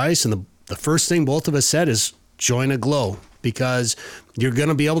any advice? And the first thing both of us said is join a Glow, because you're going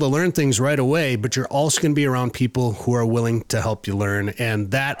to be able to learn things right away, but you're also going to be around people who are willing to help you learn.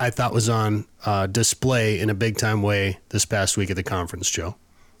 And that, I thought, was on display in a big time way this past week at the conference, Joe.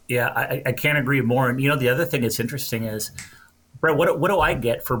 Yeah, I can't agree more. And, you know, the other thing that's interesting is, Brett, what do I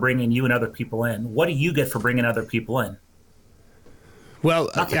get for bringing you and other people in? What do you get for bringing other people in? Well,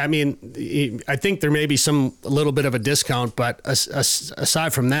 I mean, I think there may be a little bit of a discount, but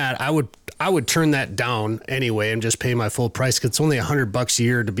aside from that, I would turn that down anyway and just pay my full price, because it's only $100 a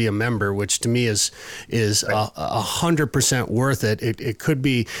year to be a member, which to me is 100% worth it. It could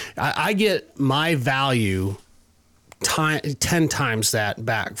be. I get my value 10 times that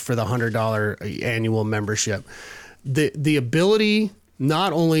back for the $100 annual membership. The ability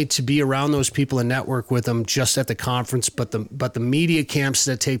not only to be around those people and network with them just at the conference, but the media camps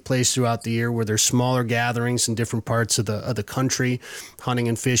that take place throughout the year, where there's smaller gatherings in different parts of the country, hunting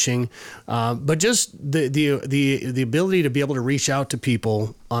and fishing, but just the ability to be able to reach out to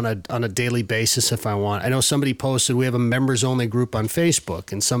people on a daily basis if I want. I know somebody posted, we have a members only group on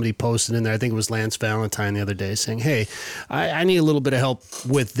Facebook, and somebody posted in there, I think it was Lance Valentine the other day, saying, hey, I need a little bit of help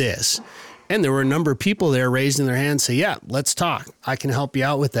with this. And there were a number of people there raising their hands, say, yeah, let's talk. I can help you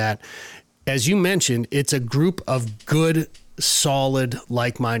out with that. As you mentioned, it's a group of good, solid,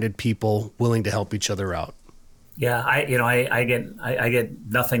 like-minded people willing to help each other out. Yeah, I get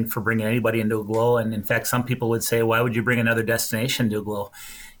nothing for bringing anybody into a Glow. And in fact, some people would say, why would you bring another destination to a Glow?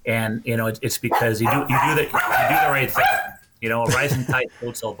 And, you know, it's because you do the right thing. You know, a rising tide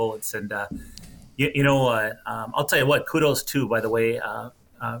floats all boats. And, I'll tell you what, kudos to, by the way,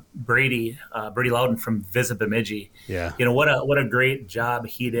 Brady Loudon from Visit Bemidji. Yeah. You know, what a great job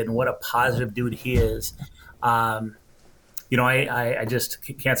he did, and what a positive dude he is. You know, I just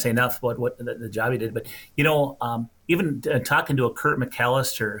can't say enough about what the job he did. But, you know, even talking to a Kurt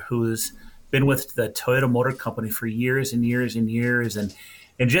McAllister, who's been with the Toyota Motor Company for years and years and years. And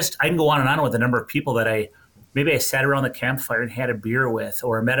just, I can go on and on with the number of people that maybe I sat around the campfire and had a beer with,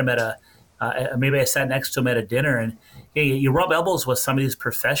 or met him maybe I sat next to him at a dinner, and hey, you rub elbows with some of these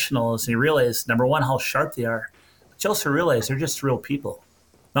professionals, and you realize, number one, how sharp they are, but you also realize they're just real people.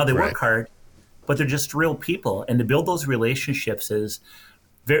 Now, they work hard, but they're just real people. And to build those relationships is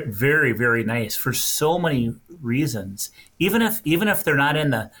very, very, very nice for so many reasons. Even if they're not in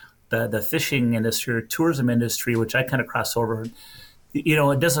the fishing industry or tourism industry, which I kind of cross over, you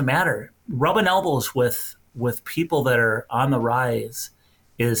know, it doesn't matter. Rubbing elbows with people that are on the rise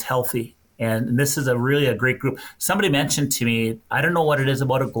is healthy. And this is really a great group. Somebody mentioned to me, I don't know what it is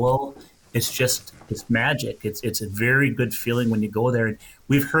about a Glow. It's magic. It's a very good feeling when you go there. And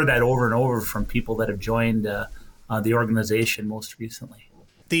we've heard that over and over from people that have joined the organization most recently.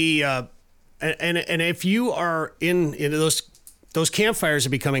 And if you are in those campfires are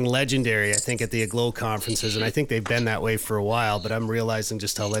becoming legendary, I think, at the Aglow conferences, and I think they've been that way for a while, but I'm realizing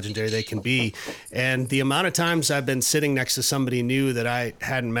just how legendary they can be. And the amount of times I've been sitting next to somebody new that I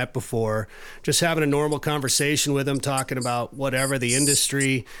hadn't met before, just having a normal conversation with them, talking about whatever, the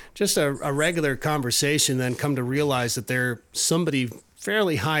industry, just a regular conversation, then come to realize that they're somebody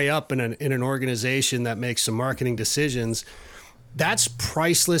fairly high up in an organization that makes some marketing decisions. That's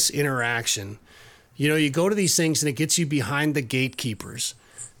priceless interaction. You know, you go to these things and it gets you behind the gatekeepers.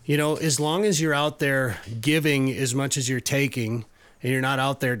 You know, as long as you're out there giving as much as you're taking, and you're not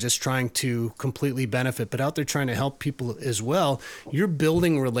out there just trying to completely benefit, but out there trying to help people as well, you're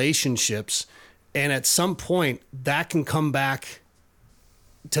building relationships. And at some point that can come back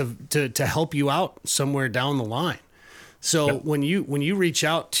to help you out somewhere down the line. So when you reach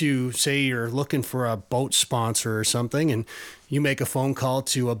out to, say, you're looking for a boat sponsor or something, and you make a phone call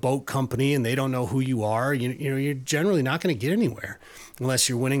to a boat company and they don't know who you are, you know, you're generally not going to get anywhere unless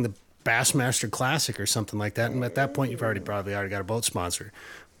you're winning the Bassmaster Classic or something like that. And at that point, you've probably already got a boat sponsor.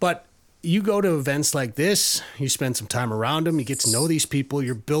 But you go to events like this, you spend some time around them, you get to know these people,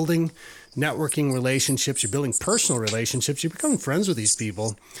 you're building networking relationships, you're building personal relationships, you're becoming friends with these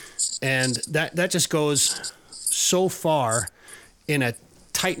people. And that just goes so far in a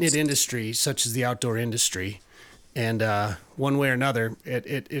tight-knit industry such as the outdoor industry, and one way or another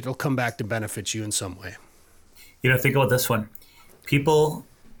it'll come back to benefit you in some way. You know, think about this one. People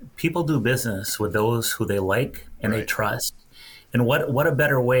people do business with those who they like and they trust. And what a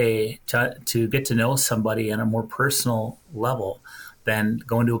better way to get to know somebody on a more personal level than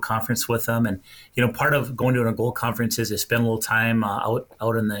going to a conference with them. And, part of going to a goal conference is you spend a little time out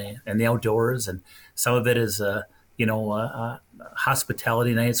in the outdoors. And some of it is,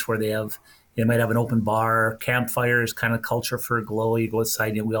 hospitality nights where they might have an open bar, campfires, kind of culture for a glow. You go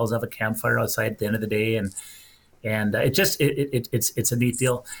outside, we always have a campfire outside at the end of the day. And it's a neat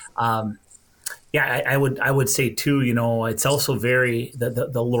deal. I would say too, it's also very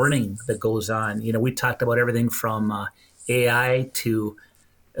the learning that goes on. We talked about everything from AI to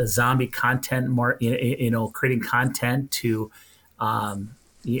zombie content, creating content to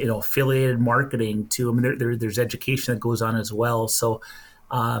affiliated marketing to. There's education that goes on as well. So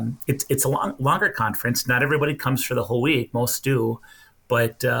it's a longer conference. Not everybody comes for the whole week. Most do.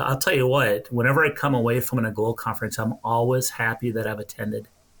 But I'll tell you what, whenever I come away from an Aglow conference, I'm always happy that I've attended.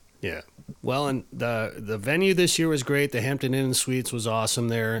 Yeah. Well, and the venue this year was great. The Hampton Inn and Suites was awesome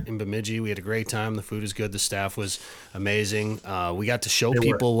there in Bemidji. We had a great time. The food is good. The staff was amazing. We got to show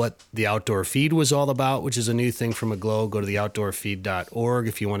people what the outdoor feed was all about, which is a new thing from Aglow. Go to the outdoorfeed.org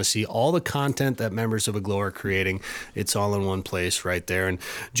if you want to see all the content that members of Aglow are creating. It's all in one place right there. And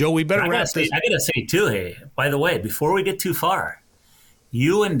Joe, we better wrap this. I got to say too, hey, by the way, before we get too far,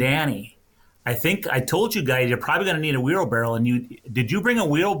 you and Danny, I think I told you guys you're probably going to need a wheelbarrow. And did you bring a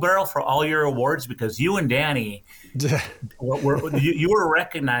wheelbarrow for all your awards? Because you and Danny, you were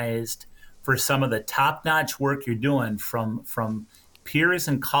recognized for some of the top-notch work you're doing from peers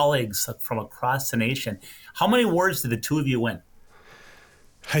and colleagues from across the nation. How many awards did the two of you win?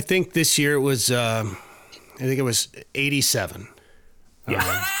 I think this year it was. I think it was 87.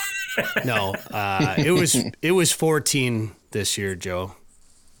 Yeah. It was 14 this year, Joe.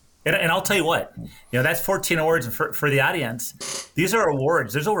 And I'll tell you what, that's 14 awards. And for the audience, these are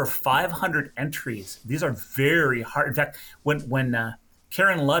awards. There's over 500 entries. These are very hard. In fact, when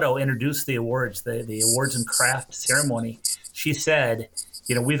Karen Luddow introduced the awards, the awards and craft ceremony, she said,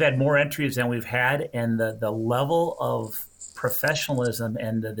 we've had more entries than we've had, and the level of professionalism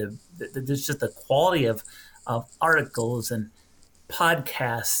and there's just the quality of articles and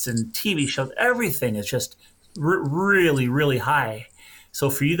podcasts and TV shows, everything is just really, really high. So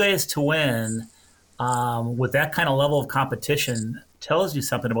for you guys to win with that kind of level of competition tells you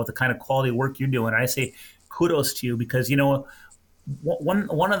something about the kind of quality work you're doing. I say kudos to you because,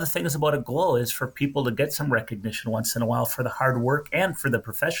 one of the things about Aglow is for people to get some recognition once in a while for the hard work and for the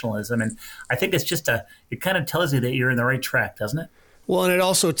professionalism. And I think it's just it kind of tells you that you're in the right track, doesn't it? Well, and it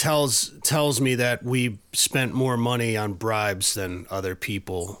also tells me that we spent more money on bribes than other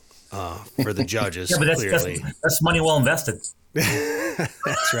people for the judges. Yeah, but that's money well invested.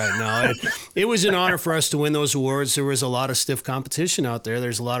 That's right. No, it was an honor for us to win those awards. There was a lot of stiff competition out there.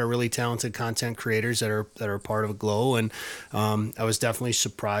 There's a lot of really talented content creators that are part of Aglow, and I was definitely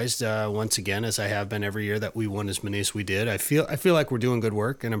surprised once again, as I have been every year, that we won as many as we did. I feel like we're doing good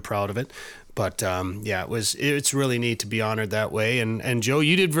work, and I'm proud of it. But it's really neat to be honored that way. And Joe,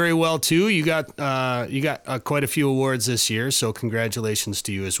 you did very well too. You got quite a few awards this year, so congratulations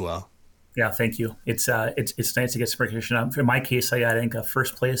to you as well. Yeah, thank you. It's nice to get some recognition. In my case, I got, I think, a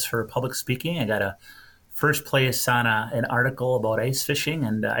first place for public speaking. I got a first place on an article about ice fishing,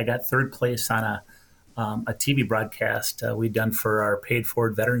 and I got third place on a TV broadcast we'd done for our paid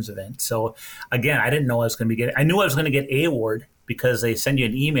forward veterans event. So again, I didn't know I was going to be getting. I knew I was going to get a award because they send you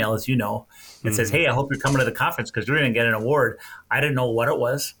an email, as you know, that says, "Hey, I hope you're coming to the conference because you're going to get an award." I didn't know what it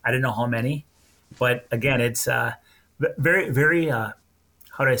was. I didn't know how many, but again, it's very, very. How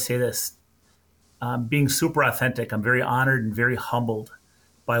do I say this? Being super authentic. I'm very honored and very humbled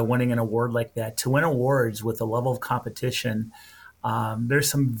by winning an award like that. To win awards with the level of competition, there's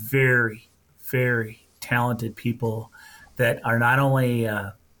some very, very talented people that are not only,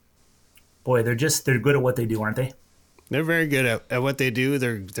 they're good at what they do, aren't they? They're very good at what they do.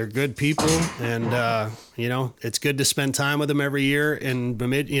 They're good people, and it's good to spend time with them every year in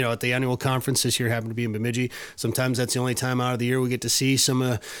Bemidji. At the annual conference this year happened to be in Bemidji. Sometimes that's the only time out of the year we get to see some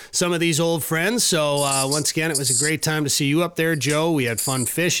of these old friends. So once again, it was a great time to see you up there, Joe. We had fun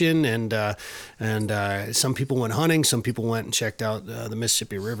fishing, and some people went hunting. Some people went and checked out the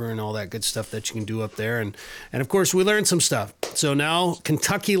Mississippi River and all that good stuff that you can do up there. And of course, we learned some stuff. So now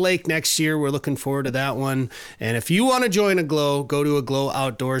Kentucky Lake next year. We're looking forward to that one. And if you want to join Aglow, go to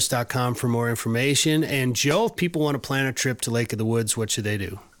aglowoutdoors.com for more information. And Joe, if people want to plan a trip to Lake of the Woods, what should they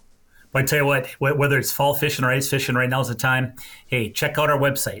do? But I tell you what, whether it's fall fishing or ice fishing, right now's the time. Hey, check out our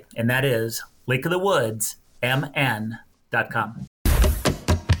website, and that is lakeofthewoodsmn.com.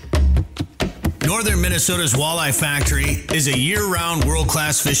 Northern Minnesota's Walleye Factory is a year-round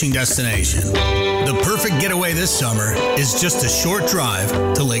world-class fishing destination. The perfect getaway this summer is just a short drive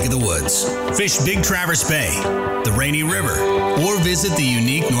to Lake of the Woods. Fish Big Traverse Bay, the Rainy River, or visit the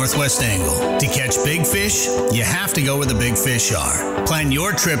unique Northwest Angle. To catch big fish, you have to go where the big fish are. Plan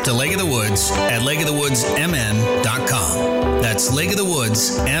your trip to Lake of the Woods at lakeofthewoodsmn.com. That's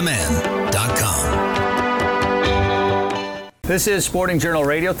lakeofthewoodsmn.com. This is Sporting Journal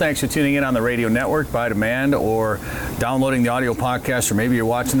Radio. Thanks for tuning in on the radio network by demand or downloading the audio podcast, or maybe you're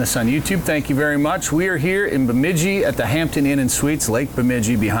watching this on YouTube. Thank you very much. We are here in Bemidji at the Hampton Inn and Suites, Lake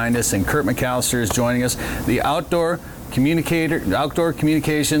Bemidji behind us, and Kurt McAllister is joining us, the outdoor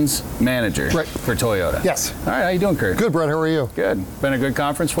communications manager for Toyota. Yes. All right, how you doing, Kurt? Good, Brett. How are you? Good. Been a good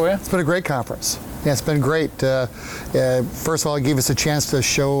conference for you? It's been a great conference. Yeah, it's been great. First of all, it gave us a chance to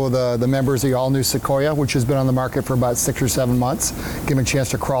show the members the all-new Sequoia, which has been on the market for about 6 or 7 months. Give them a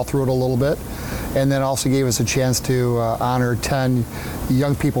chance to crawl through it a little bit. And then also gave us a chance to honor 10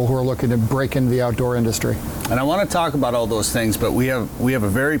 young people who are looking to break into the outdoor industry. And I want to talk about all those things, but we have a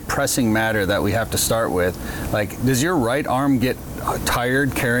very pressing matter that we have to start with. Like, does your right arm get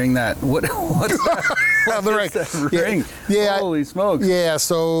tired carrying that? What's that ring? Yeah. Holy smokes. Yeah,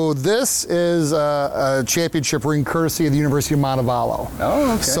 so this is a championship ring courtesy of the University of Montevallo.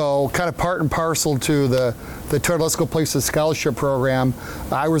 Oh, okay. So kind of part and parcel to the Toyota Let's Go Places Scholarship Program.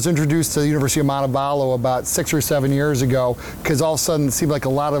 I was introduced to the University of Montevallo about 6 or 7 years ago because all of a sudden it seemed like a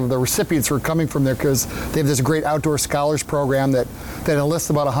lot of the recipients were coming from there because they have this great outdoor scholars program that enlists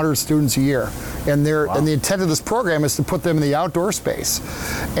about 100 students a year. And and the intent of this program is to put them in the outdoor space.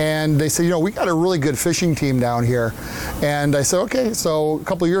 And they said, we got a really good fishing team down here. And I said, okay. So a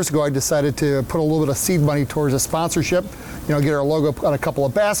couple of years ago, I decided to put a little bit of seed money towards a sponsorship. Get our logo on a couple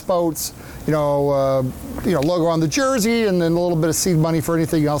of bass boats. Logo on the jersey, and then a little bit of seed money for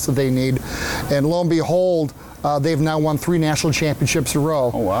anything else that they need. And lo and behold, they've now won 3 national championships in a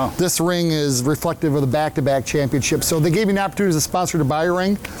row. Oh, wow. This ring is reflective of the back-to-back championships. So they gave me an opportunity as a sponsor to buy a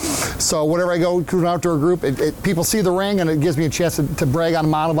ring. So whenever I go to an outdoor group, people see the ring, and it gives me a chance to brag on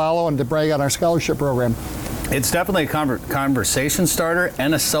Montevallo and to brag on our scholarship program. It's definitely a conversation starter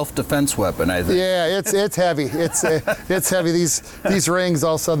and a self-defense weapon, I think. Yeah, it's heavy. It's heavy. These rings,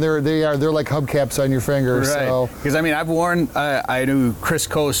 all of a sudden, they're like hubcaps on your fingers. Right. Because I've worn. I knew Chris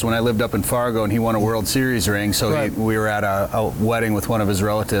Coast when I lived up in Fargo, and he won a World Series ring. So we were at a wedding with one of his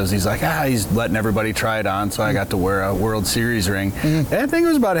relatives. He's like, he's letting everybody try it on. So I got to wear a World Series ring. Mm-hmm. And I think it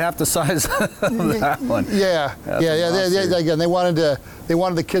was about half the size of that one. Yeah. Again, they wanted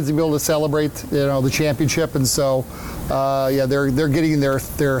the kids to be able to celebrate, the championship. And so, they're getting their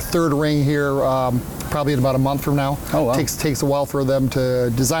third ring here probably in about a month from now. Oh, wow. Takes a while for them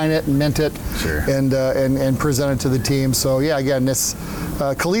to design it and mint it, sure, and present it to the team. So again, this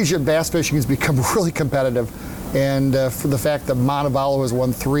collegiate bass fishing has become really competitive, and for the fact that Montevallo has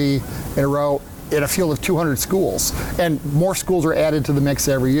won 3 in a row in a field of 200 schools, and more schools are added to the mix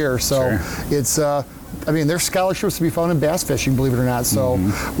every year. So it's. There's scholarships to be found in bass fishing, believe it or not. So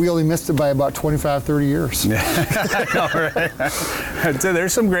we only missed it by about 25, 30 years. Yeah. I know, right? So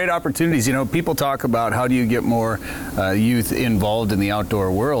there's some great opportunities. People talk about how do you get more youth involved in the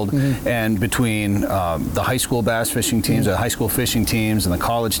outdoor world, and between the high school bass fishing teams, the high school fishing teams, and the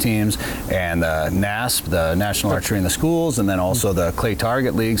college teams, and the NASP, the National Archery in the Schools, and then also the Clay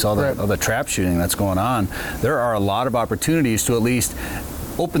Target Leagues, all the trap shooting that's going on. There are a lot of opportunities to at least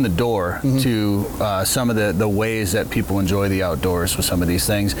open the door to some of the ways that people enjoy the outdoors with some of these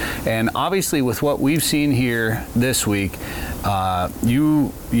things. And obviously with what we've seen here this week,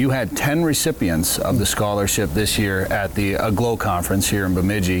 you had 10 recipients of the scholarship this year at the Aglow conference here in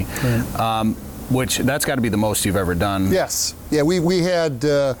Bemidji, which that's got to be the most you've ever done. Yes. Yeah, we had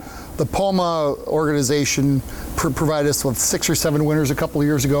the POMA organization provided us with 6 or 7 winners a couple of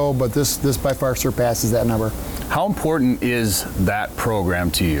years ago, but this by far surpasses that number. How important is that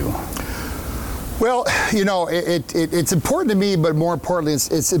program to you? Well, it's important to me, but more importantly,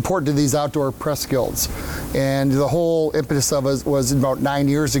 it's important to these outdoor press guilds. And the whole impetus of it was about 9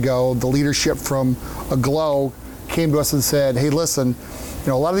 years ago. The leadership from Aglow came to us and said, hey, listen,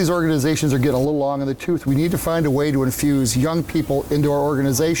 a lot of these organizations are getting a little long in the tooth. We need to find a way to infuse young people into our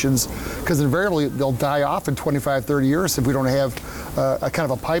organizations, because invariably they'll die off in 25, 30 years if we don't have a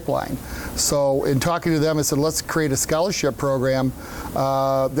kind of a pipeline. So in talking to them, I said, let's create a scholarship program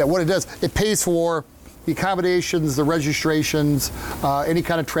that what it does, it pays for the accommodations, the registrations, any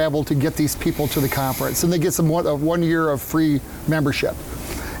kind of travel to get these people to the conference. And they get some 1 year of free membership.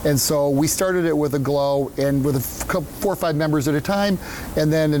 And so we started it with Aglow and with 4 or 5 members at a time,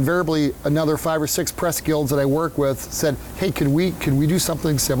 and then invariably another 5 or 6 press guilds that I work with said, hey, can we do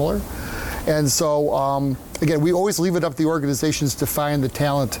something similar? And so, again, we always leave it up to the organizations to find the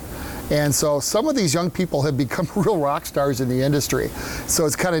talent. And so some of these young people have become real rock stars in the industry. So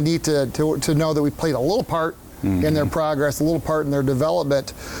it's kind of neat to know that we played a little part in their progress, a little part in their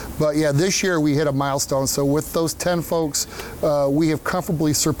development. But yeah, this year we hit a milestone. So with those 10 folks, we have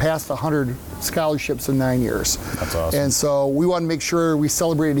comfortably surpassed 100 scholarships in 9 years. That's awesome. And so we want to make sure we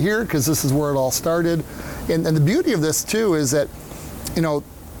celebrate it here because this is where it all started. And the beauty of this too is that, you know,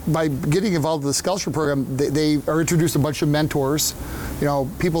 by getting involved in the scholarship program, they are introduced a bunch of mentors, you know,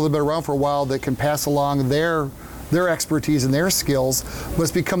 people that have been around for a while that can pass along their expertise and their skills. But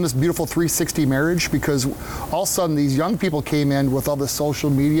it's become this beautiful 360 marriage because all of a sudden these young people came in with all the social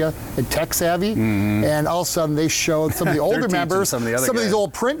media and tech savvy, and all of a sudden they showed some of the older members, some of these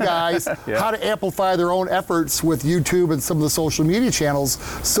old print guys, how to amplify their own efforts with YouTube and some of the social media channels.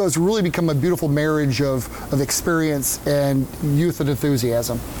 So it's really become a beautiful marriage of experience and youth and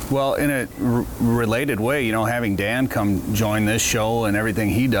enthusiasm. Well, in a related way, you know, having Dan come join this show and everything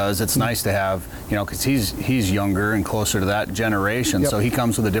he does, it's nice to have, you know, because he's younger and closer to that generation, so he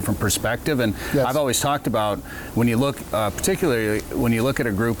comes with a different perspective. And I've always talked about when you look, particularly when you look at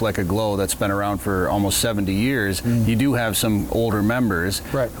a group like Aglow that's been around for almost 70 years, you do have some older members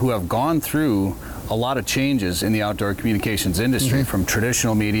who have gone through a lot of changes in the outdoor communications industry, from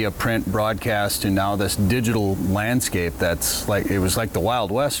traditional media, print, broadcast, to now this digital landscape that's like, it was like the Wild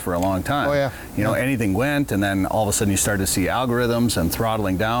West for a long time. Oh, yeah. You know, anything went, and then all of a sudden you started to see algorithms and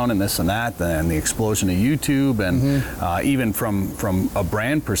throttling down and this and that, and the explosion of YouTube, and even from a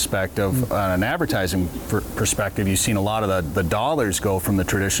brand perspective, an advertising perspective, you've seen a lot of the dollars go from the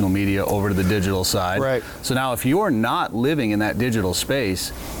traditional media over to the digital side. Right. So now if you're not living in that digital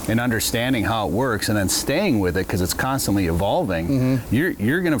space and understanding how it works and then staying with it because it's constantly evolving,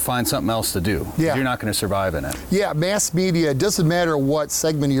 you're going to find something else to do. Yeah. You're not going to survive in it. Yeah, mass media, it doesn't matter what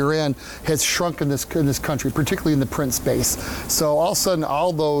segment you're in, has shrunk in this country, particularly in the print space. So all of a sudden,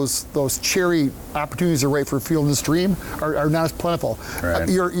 all those cherry opportunities are right for Field and Stream are not as plentiful. Right.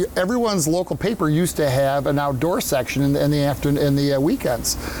 Everyone's local paper used to have an outdoor section in the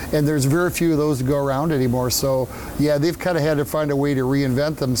weekends, and there's very few of those to go around anymore. So yeah, they've kind of had to find a way to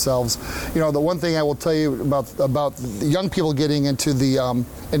reinvent themselves. You know, the one thing I will tell you about the young people getting into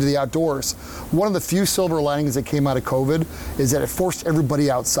the outdoors, one of the few silver linings that came out of COVID is that it forced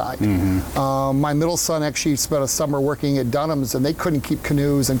everybody outside. My middle son actually spent a summer working at Dunham's, and they couldn't keep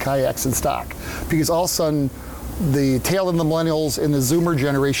canoes and kayaks in stock because all of a sudden the tail end of the millennials and the Zoomer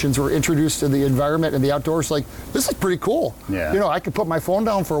generations were introduced to the environment and the outdoors. Like, this is pretty cool. Yeah. You know, I could put my phone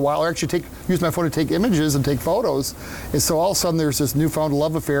down for a while, or actually use my phone to take images and take photos. And so all of a sudden there's this newfound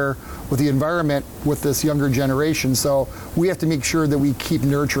love affair with the environment with this younger generation. So we have to make sure that we keep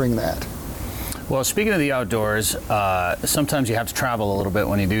nurturing that. Well, speaking of the outdoors, sometimes you have to travel a little bit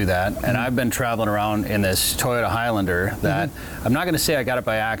when you do that. And I've been traveling around in this Toyota Highlander that I'm not going to say I got it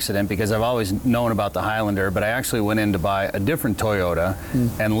by accident because I've always known about the Highlander, but I actually went in to buy a different Toyota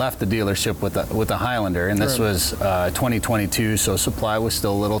and left the dealership with the Highlander. And this was 2022, so supply was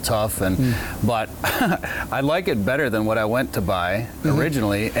still a little tough. But I like it better than what I went to buy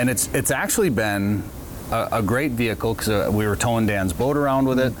originally. And it's actually been a great vehicle because we were towing Dan's boat around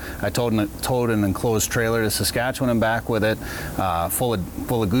with it. I towed an enclosed trailer to Saskatchewan and back with it, full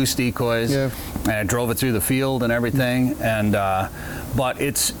of goose decoys, and I drove it through the field and everything. And but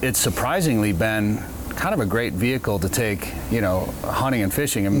it's surprisingly been kind of a great vehicle to take, you know, hunting and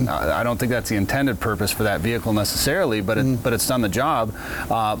fishing. And I don't think that's the intended purpose for that vehicle necessarily, but it's done the job.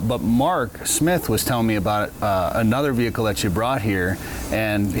 But Mark Smith was telling me about another vehicle that you brought here,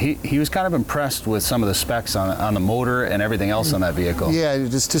 and he was kind of impressed with some of the specs on the motor and everything else on that vehicle. Yeah,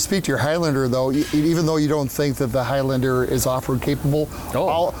 just to speak to your Highlander though, even though you don't think that the Highlander is off-road capable,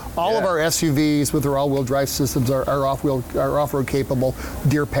 all of our SUVs with their all-wheel drive systems are off-road capable,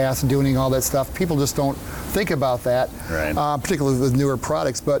 deer paths, duning, all that stuff. People just don't think about that, particularly with newer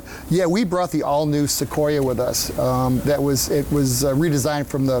products. But yeah, we brought the all-new Sequoia with us. It was redesigned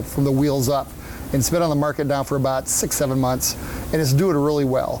from the wheels up, and it's been on the market now for about 6-7 months, and it's doing really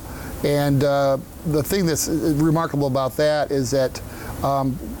well. And the thing that's remarkable about that is that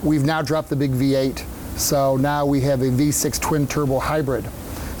we've now dropped the big V8, so now we have a V6 twin turbo hybrid.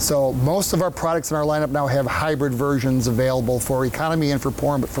 So most of our products in our lineup now have hybrid versions available for economy and for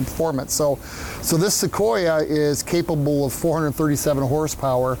performance. So this Sequoia is capable of 437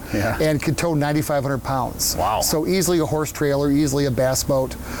 horsepower and can tow 9,500 pounds. Wow. So easily a horse trailer, easily a bass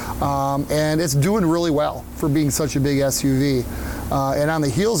boat. And it's doing really well for being such a big SUV. And on the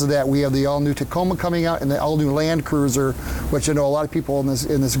heels of that, we have the all-new Tacoma coming out and the all-new Land Cruiser, which I know a lot of people in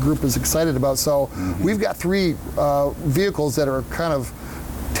this group is excited about. So we've got 3 vehicles that are kind of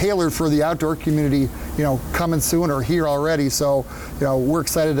tailored for the outdoor community, coming soon or here already. So, we're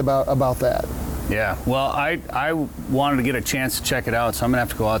excited about that. Yeah, well, I wanted to get a chance to check it out, so I'm gonna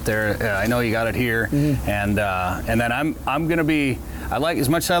have to go out there. I know you got it here, and then I'm gonna be. As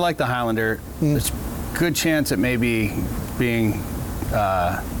much as I like the Highlander, there's a good chance it may be being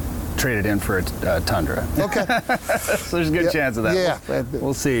traded in for a Tundra. Okay. So there's a good chance of that. Yeah,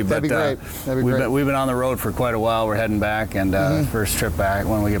 we'll see. That'd be great. We've been on the road for quite a while. We're heading back, and first trip back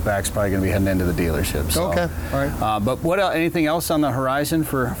when we get back is probably gonna be heading into the dealership. So. Okay, all right. But what else? Anything else on the horizon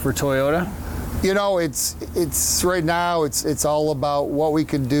for Toyota? It's right now, it's all about what we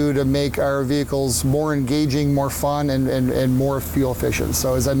can do to make our vehicles more engaging, more fun, and more fuel efficient.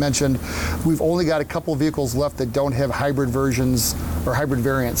 So as I mentioned, we've only got a couple of vehicles left that don't have hybrid versions or hybrid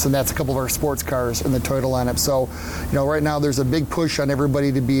variants, and that's a couple of our sports cars in the Toyota lineup. So, right now there's a big push on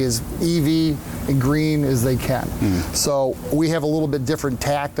everybody to be as EV and green as they can. So we have a little bit different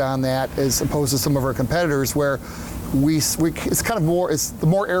tact on that as opposed to some of our competitors where it's kind of it's the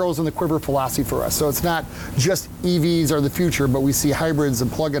more arrows in the quiver philosophy for us. So it's not just EVs are the future, but we see hybrids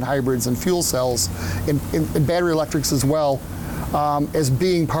and plug-in hybrids and fuel cells and battery electrics as well as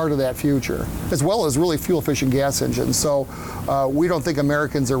being part of that future, as well as really fuel-efficient gas engines. So we don't think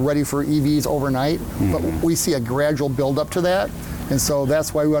Americans are ready for EVs overnight, but we see a gradual build-up to that. And so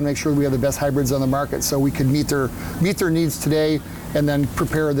that's why we want to make sure we have the best hybrids on the market so we can meet their needs today and then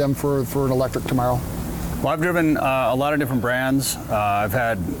prepare them for an electric tomorrow. Well, I've driven a lot of different brands. I've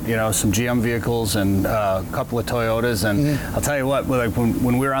had, some GM vehicles and a couple of Toyotas. And I'll tell you what, like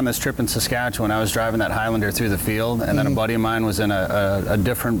when we were on this trip in Saskatchewan, I was driving that Highlander through the field, and then a buddy of mine was in a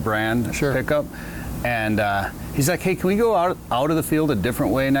different brand pickup. And he's like, hey, can we go out of the field a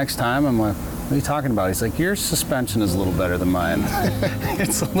different way next time? I'm like, what are you talking about? He's like, your suspension is a little better than mine.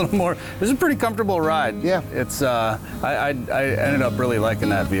 It's a little more, it's a pretty comfortable ride. Yeah. It's, I ended up really liking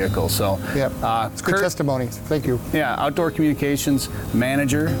that vehicle. So, yeah, it's good testimony. Thank you. Yeah, Outdoor Communications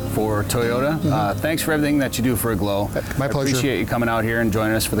Manager for Toyota. Thanks for everything that you do for Aglow. My pleasure. I appreciate you coming out here and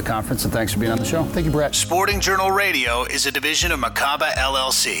joining us for the conference, and thanks for being on the show. Thank you, Brett. Sporting Journal Radio is a division of Macaba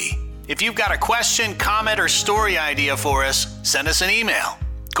LLC. If you've got a question, comment, or story idea for us, send us an email.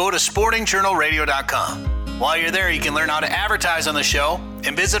 Go to sportingjournalradio.com. While you're there, you can learn how to advertise on the show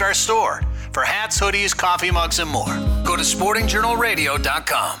and visit our store for hats, hoodies, coffee mugs, and more. Go to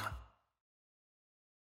sportingjournalradio.com.